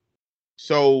variable.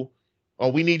 So,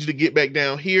 we need you to get back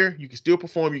down here. You can still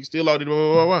perform. You can still all the blah,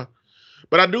 blah, blah, blah.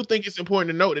 But I do think it's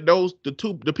important to note that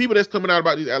the people that's coming out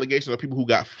about these allegations are people who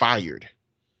got fired.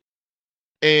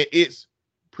 And it's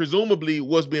presumably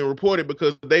what's being reported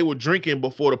because they were drinking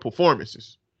before the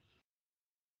performances.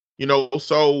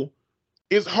 So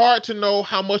it's hard to know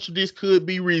how much of this could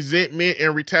be resentment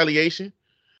and retaliation,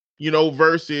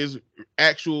 versus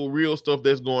actual real stuff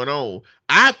that's going on.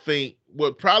 I think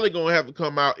what probably going to have to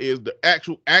come out is the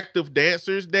actual active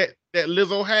dancers that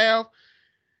Lizzo have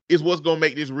is what's going to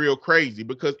make this real crazy.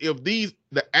 Because if the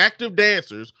active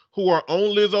dancers who are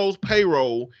on Lizzo's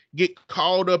payroll get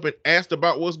called up and asked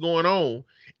about what's going on,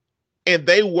 and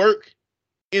they work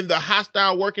in the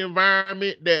hostile work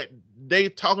environment that they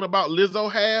talking about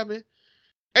Lizzo having,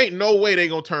 ain't no way they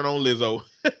gonna turn on Lizzo.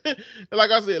 Like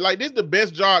I said, like, this is the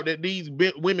best job that these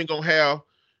women gonna have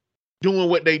doing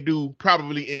what they do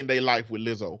probably in their life with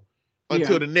Lizzo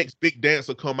until the next big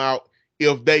dancer come out,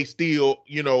 if they still,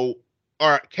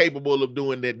 are capable of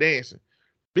doing that dancing.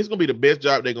 This is gonna be the best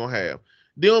job they're gonna have.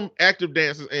 Them active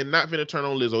dancers and not finna turn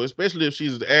on Lizzo, especially if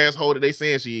she's the asshole that they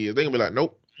saying she is. They gonna be like,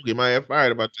 nope, get my ass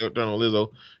fired about turn on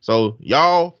Lizzo. So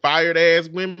y'all fired ass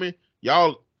women,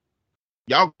 y'all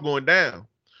going down.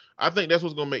 I think that's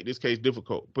what's gonna make this case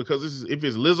difficult, because if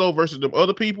it's Lizzo versus them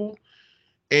other people,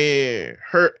 and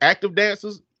her active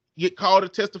dancers get called to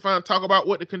testify and talk about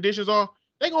what the conditions are,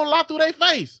 they gonna lie through their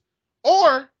face,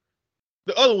 or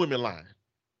the other women lying.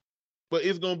 But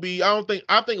it's gonna be, I think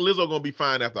Lizzo gonna be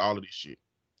fine after all of this shit.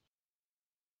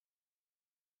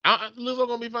 Lizzo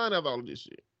gonna be fine after all of this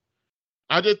shit.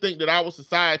 I just think that our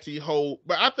society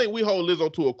but I think we hold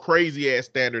Lizzo to a crazy ass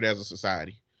standard as a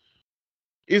society.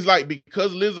 It's like,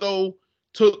 because Lizzo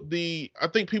I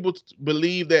think people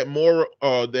believe that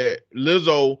that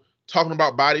Lizzo talking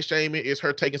about body shaming is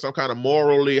her taking some kind of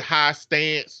morally high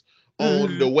stance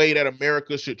on the way that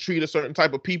America should treat a certain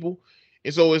type of people.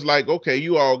 And so it's like, okay,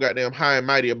 you all goddamn high and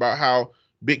mighty about how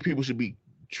big people should be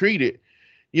treated,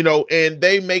 and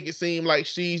they make it seem like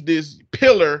she's this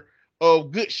pillar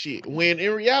of good shit, when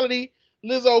in reality,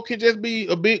 Lizzo can just be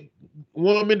a big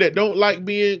woman that don't like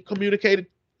being communicated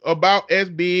about as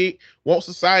big, want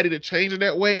society to change in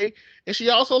that way, and she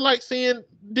also likes seeing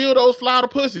dildos fly to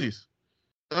pussies.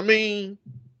 I mean,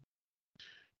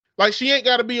 like, she ain't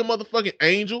got to be a motherfucking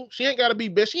angel. She ain't got to be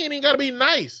best. She ain't even got to be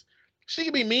nice. She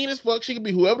can be mean as fuck. She can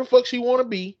be whoever the fuck she want to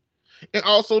be, and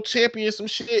also champion some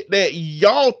shit that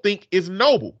y'all think is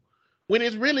noble, when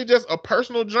it's really just a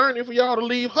personal journey for y'all to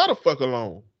leave her the fuck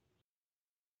alone.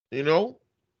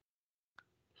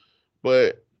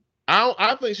 But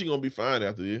I think she's gonna be fine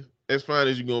after this. As fine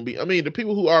as you're gonna be. I mean, the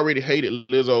people who already hated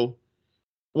Lizzo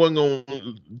wasn't gonna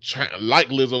like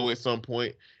Lizzo at some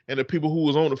point, and the people who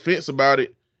was on the fence about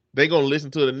it, they gonna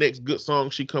listen to the next good song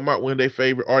she come out when their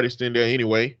favorite artist in there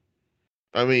anyway.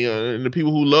 I mean, and the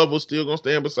people who love her still gonna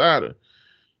stand beside her.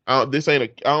 I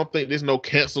don't think there's no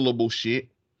cancelable shit.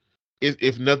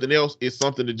 If nothing else, it's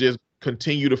something to just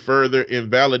continue to further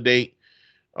invalidate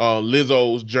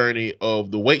Lizzo's journey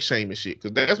of the weight shaming shit,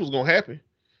 because that's what's gonna happen.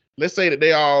 Let's say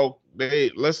that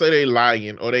let's say they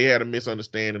lying, or they had a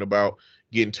misunderstanding about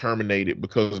getting terminated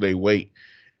because of their weight,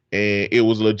 and it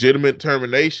was legitimate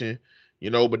termination,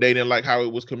 but they didn't like how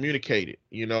it was communicated.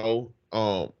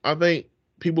 I think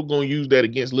people gonna use that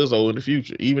against Lizzo in the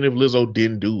future, even if Lizzo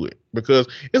didn't do it, because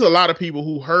there's a lot of people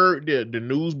who heard the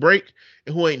news break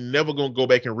and who ain't never gonna go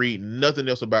back and read nothing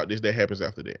else about this that happens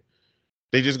after that.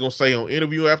 They just gonna say on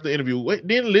interview after interview, wait,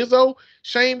 didn't Lizzo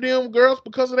shame them girls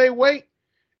because of their weight?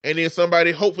 And then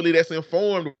somebody, hopefully that's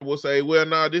informed, will say, well,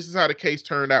 nah, this is how the case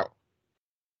turned out.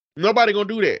 Nobody gonna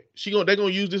do that. They're gonna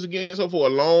use this against her for a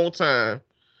long time.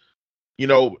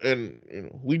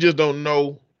 and we just don't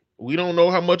know. We don't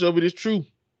know how much of it is true.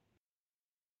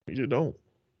 We just don't.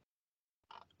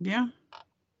 Yeah.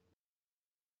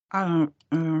 I don't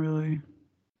really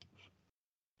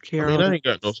care. I mean, I ain't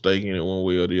got no stake in it one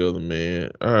way or the other, man.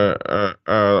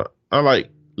 I like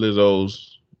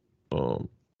Lizzo's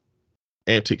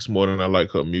antics more than I like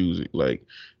her music. Like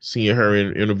seeing her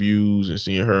in interviews and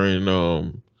seeing her in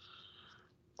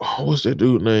what's that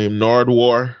dude named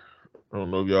Nardwuar? I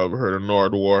don't know if y'all ever heard of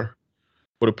Nardwuar,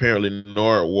 but apparently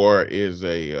Nardwuar is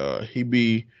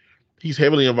he's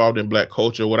heavily involved in Black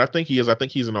culture. What I think he is, I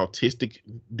think he's an autistic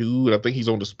dude. I think he's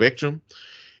on the spectrum,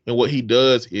 and what he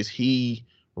does is he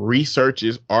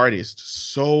researches artists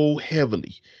so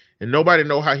heavily, and nobody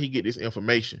know how he get this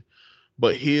information.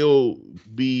 But he'll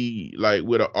be like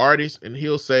with an artist, and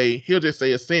he'll just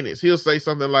say a sentence. He'll say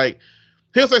something like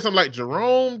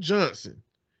Jerome Johnson,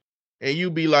 and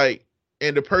you be like,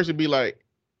 and the person be like,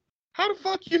 how the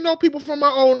fuck you know people from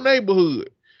my own neighborhood?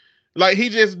 Like he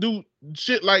just do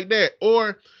shit like that,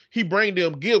 or he bring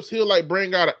them gifts. He'll like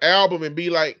bring out an album and be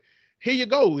like, here you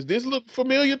go. Does this look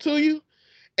familiar to you?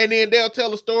 And then they'll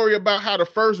tell a story about how the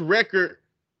first record,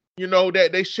 that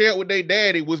they shared with their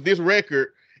daddy was this record.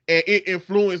 And it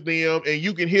influenced them, and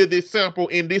you can hear this sample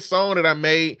in this song that I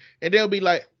made, and they'll be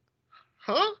like,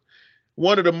 huh?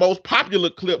 One of the most popular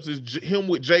clips is him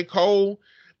with J. Cole,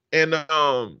 and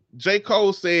J.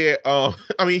 Cole said,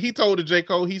 he told to J.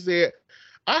 Cole, he said,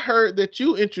 I heard that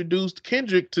you introduced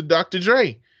Kendrick to Dr.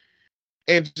 Dre.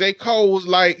 And J. Cole was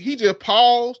like, he just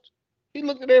paused, he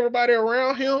looked at everybody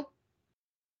around him,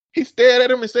 he stared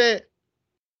at him and said,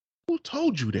 who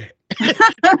told you that?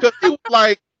 Because he was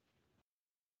like,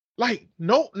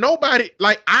 nobody,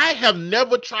 like I have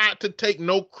never tried to take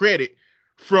no credit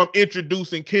from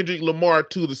introducing Kendrick Lamar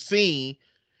to the scene,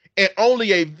 and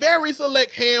only a very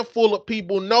select handful of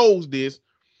people knows this.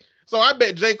 So I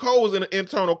bet J. Cole was in an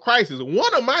internal crisis.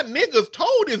 One of my niggas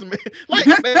told this man, like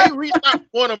they reached out to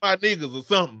one of my niggas or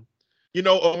something,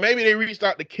 or maybe they reached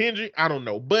out to Kendrick. I don't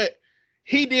know, but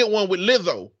he did one with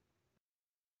Lizzo,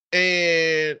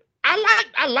 and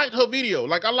I liked her video.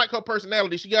 Like I like her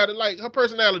personality. She got it. Like her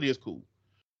personality is cool.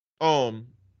 I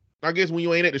guess when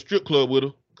you ain't at the strip club with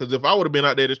her, because if I would have been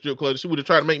out there at the strip club, she would have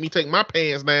tried to make me take my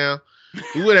pants down.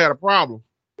 We would have had a problem.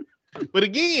 But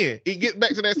again, it gets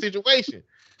back to that situation.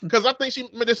 Because I think she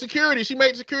made the security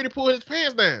pull his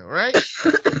pants down, right?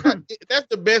 That's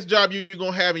the best job you're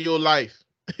gonna have in your life.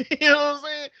 You know what I'm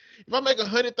saying? If I make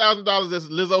 $100,000 as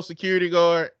Lizzo security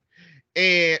guard,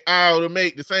 and I would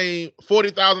make the same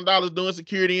 $40,000 doing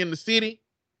security in the city,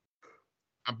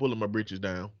 I'm pulling my britches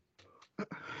down.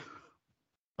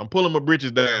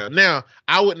 Now,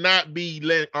 I would not be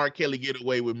letting R. Kelly get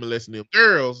away with molesting them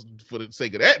girls for the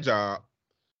sake of that job.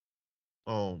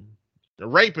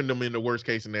 Raping them in the worst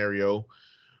case scenario.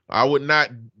 I would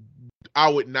not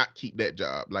keep that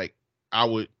job. Like I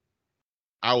would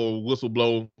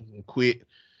whistleblow and quit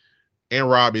and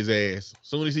rob his ass. As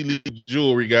soon as he leaves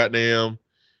jewelry, goddamn,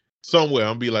 somewhere,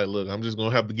 I'm be like, look, I'm just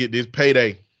gonna have to get this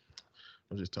payday.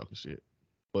 I'm just talking shit.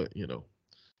 But do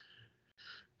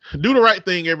the right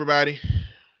thing, everybody.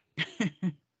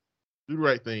 Do the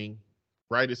right thing.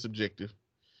 Right is subjective.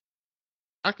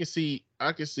 I can see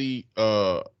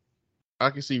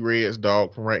Red's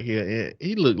dog from right here, and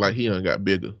he looked like he done got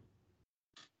bigger.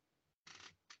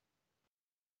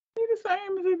 He the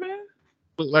same as he been.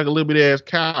 Look like a little bit ass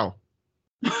cow.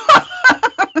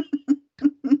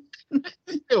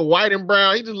 White and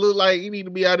brown. He just look like he need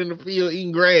to be out in the field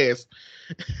eating grass.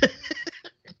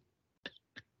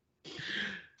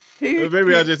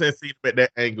 Maybe I just ain't seen him at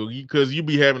that angle because you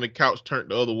be having the couch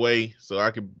turned the other way, so I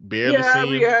could barely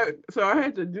see him. Yeah, so I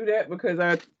had to do that because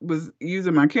I was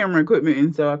using my camera equipment,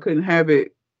 and so I couldn't have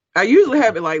it. I usually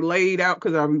have it like laid out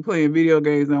because I'll be playing video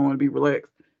games and I want to be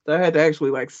relaxed. So I had to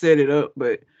actually like set it up,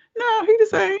 but no, he the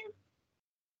same.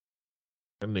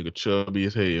 That nigga chubby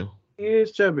as hell. He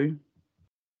is chubby.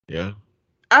 Yeah.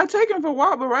 I take him for a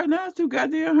walk, but right now it's too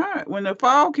goddamn hot. When the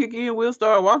fall kick in, we'll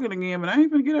start walking again, but I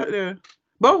ain't gonna get out there.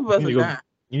 Both of us are dying.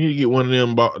 You need to get one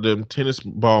of them tennis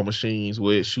ball machines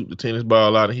where it shoot the tennis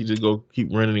ball out and he just go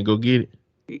keep running and go get it.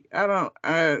 He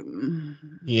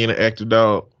ain't an active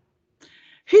dog.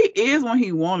 He is when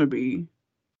he want to be.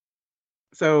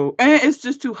 So, and it's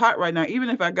just too hot right now. Even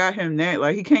if I got him that,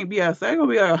 like he can't be outside. It's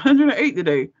gonna be like 108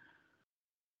 today.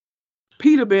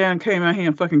 Peter Bear came out here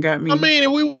and fucking got me. I mean, if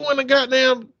we wouldn't have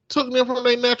goddamn took them from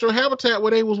their natural habitat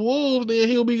where they was wolves, then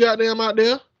he'll be goddamn out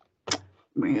there.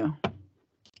 Well,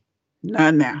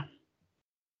 not now.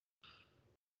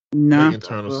 No.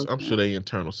 I'm sure their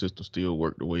internal system still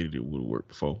work the way that it would have worked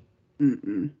before.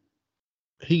 Mm-mm.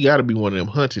 He got to be one of them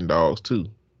hunting dogs too.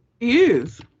 He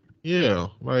is. Yeah,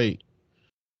 like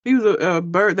he was a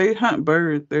bird. They hunt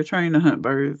birds. They're trained to hunt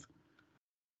birds.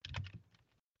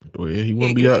 Well, he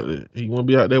wouldn't be out there. He wouldn't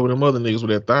be out there with them other niggas with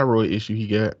that thyroid issue he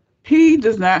got. He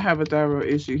does not have a thyroid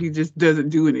issue. He just doesn't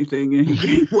do anything, and he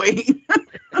gained weight.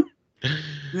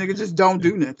 Nigga just don't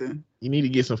do nothing. You need to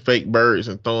get some fake birds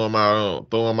and throw them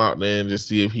out there and just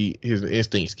see if his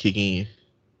instincts kick in.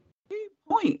 He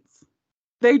points.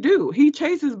 They do. He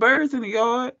chases birds in the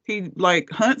yard. He like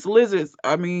hunts lizards.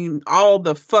 I mean, all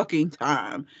the fucking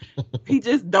time. He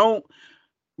just don't.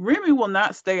 Remy will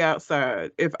not stay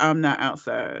outside if I'm not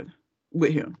outside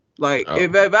with him. Like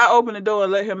if I open the door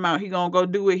and let him out, he gonna go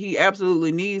do what he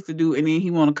absolutely needs to do, and then he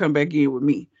want to come back in with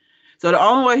me. So the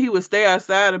only way he would stay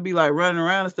outside and be like running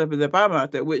around and stuff is if I'm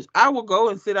out there, which I will go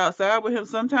and sit outside with him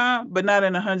sometime, but not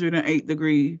in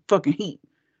 108-degree fucking heat.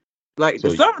 Like so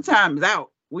the summertime is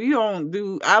out. We don't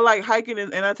do. I like hiking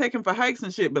and I take him for hikes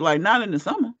and shit, but like not in the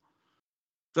summer.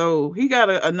 So he got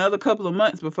another couple of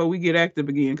months before we get active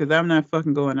again, because I'm not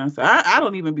fucking going outside. I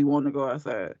don't even be wanting to go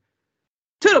outside.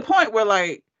 To the point where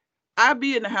like I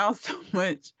be in the house too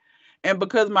much, and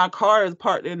because my car is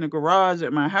parked in the garage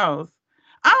at my house,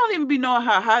 I don't even be knowing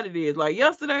how hot it is. Like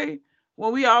yesterday,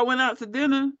 when we all went out to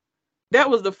dinner, that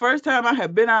was the first time I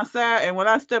had been outside, and when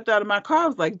I stepped out of my car, I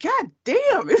was like, God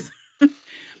damn,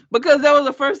 because that was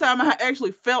the first time I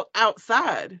actually felt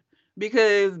outside.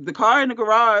 Because the car in the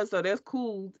garage, so that's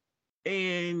cool,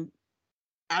 and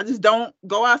I just don't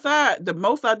go outside. The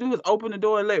most I do is open the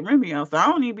door and let Remy out. So I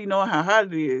don't even be knowing how hot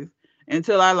it is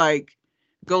until I like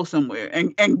go somewhere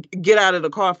and get out of the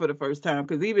car for the first time.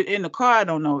 Because even in the car, I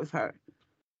don't know it's hot.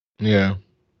 Yeah.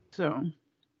 So.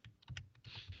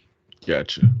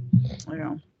 Gotcha.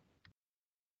 Yeah.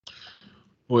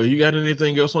 Well, you got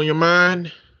anything else on your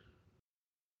mind?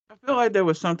 I feel like there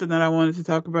was something that I wanted to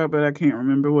talk about, but I can't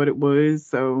remember what it was.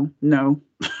 So, no,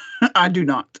 I do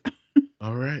not.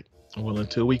 All right. Well,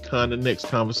 until we con the next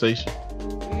conversation.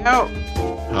 Out.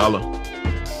 Holla.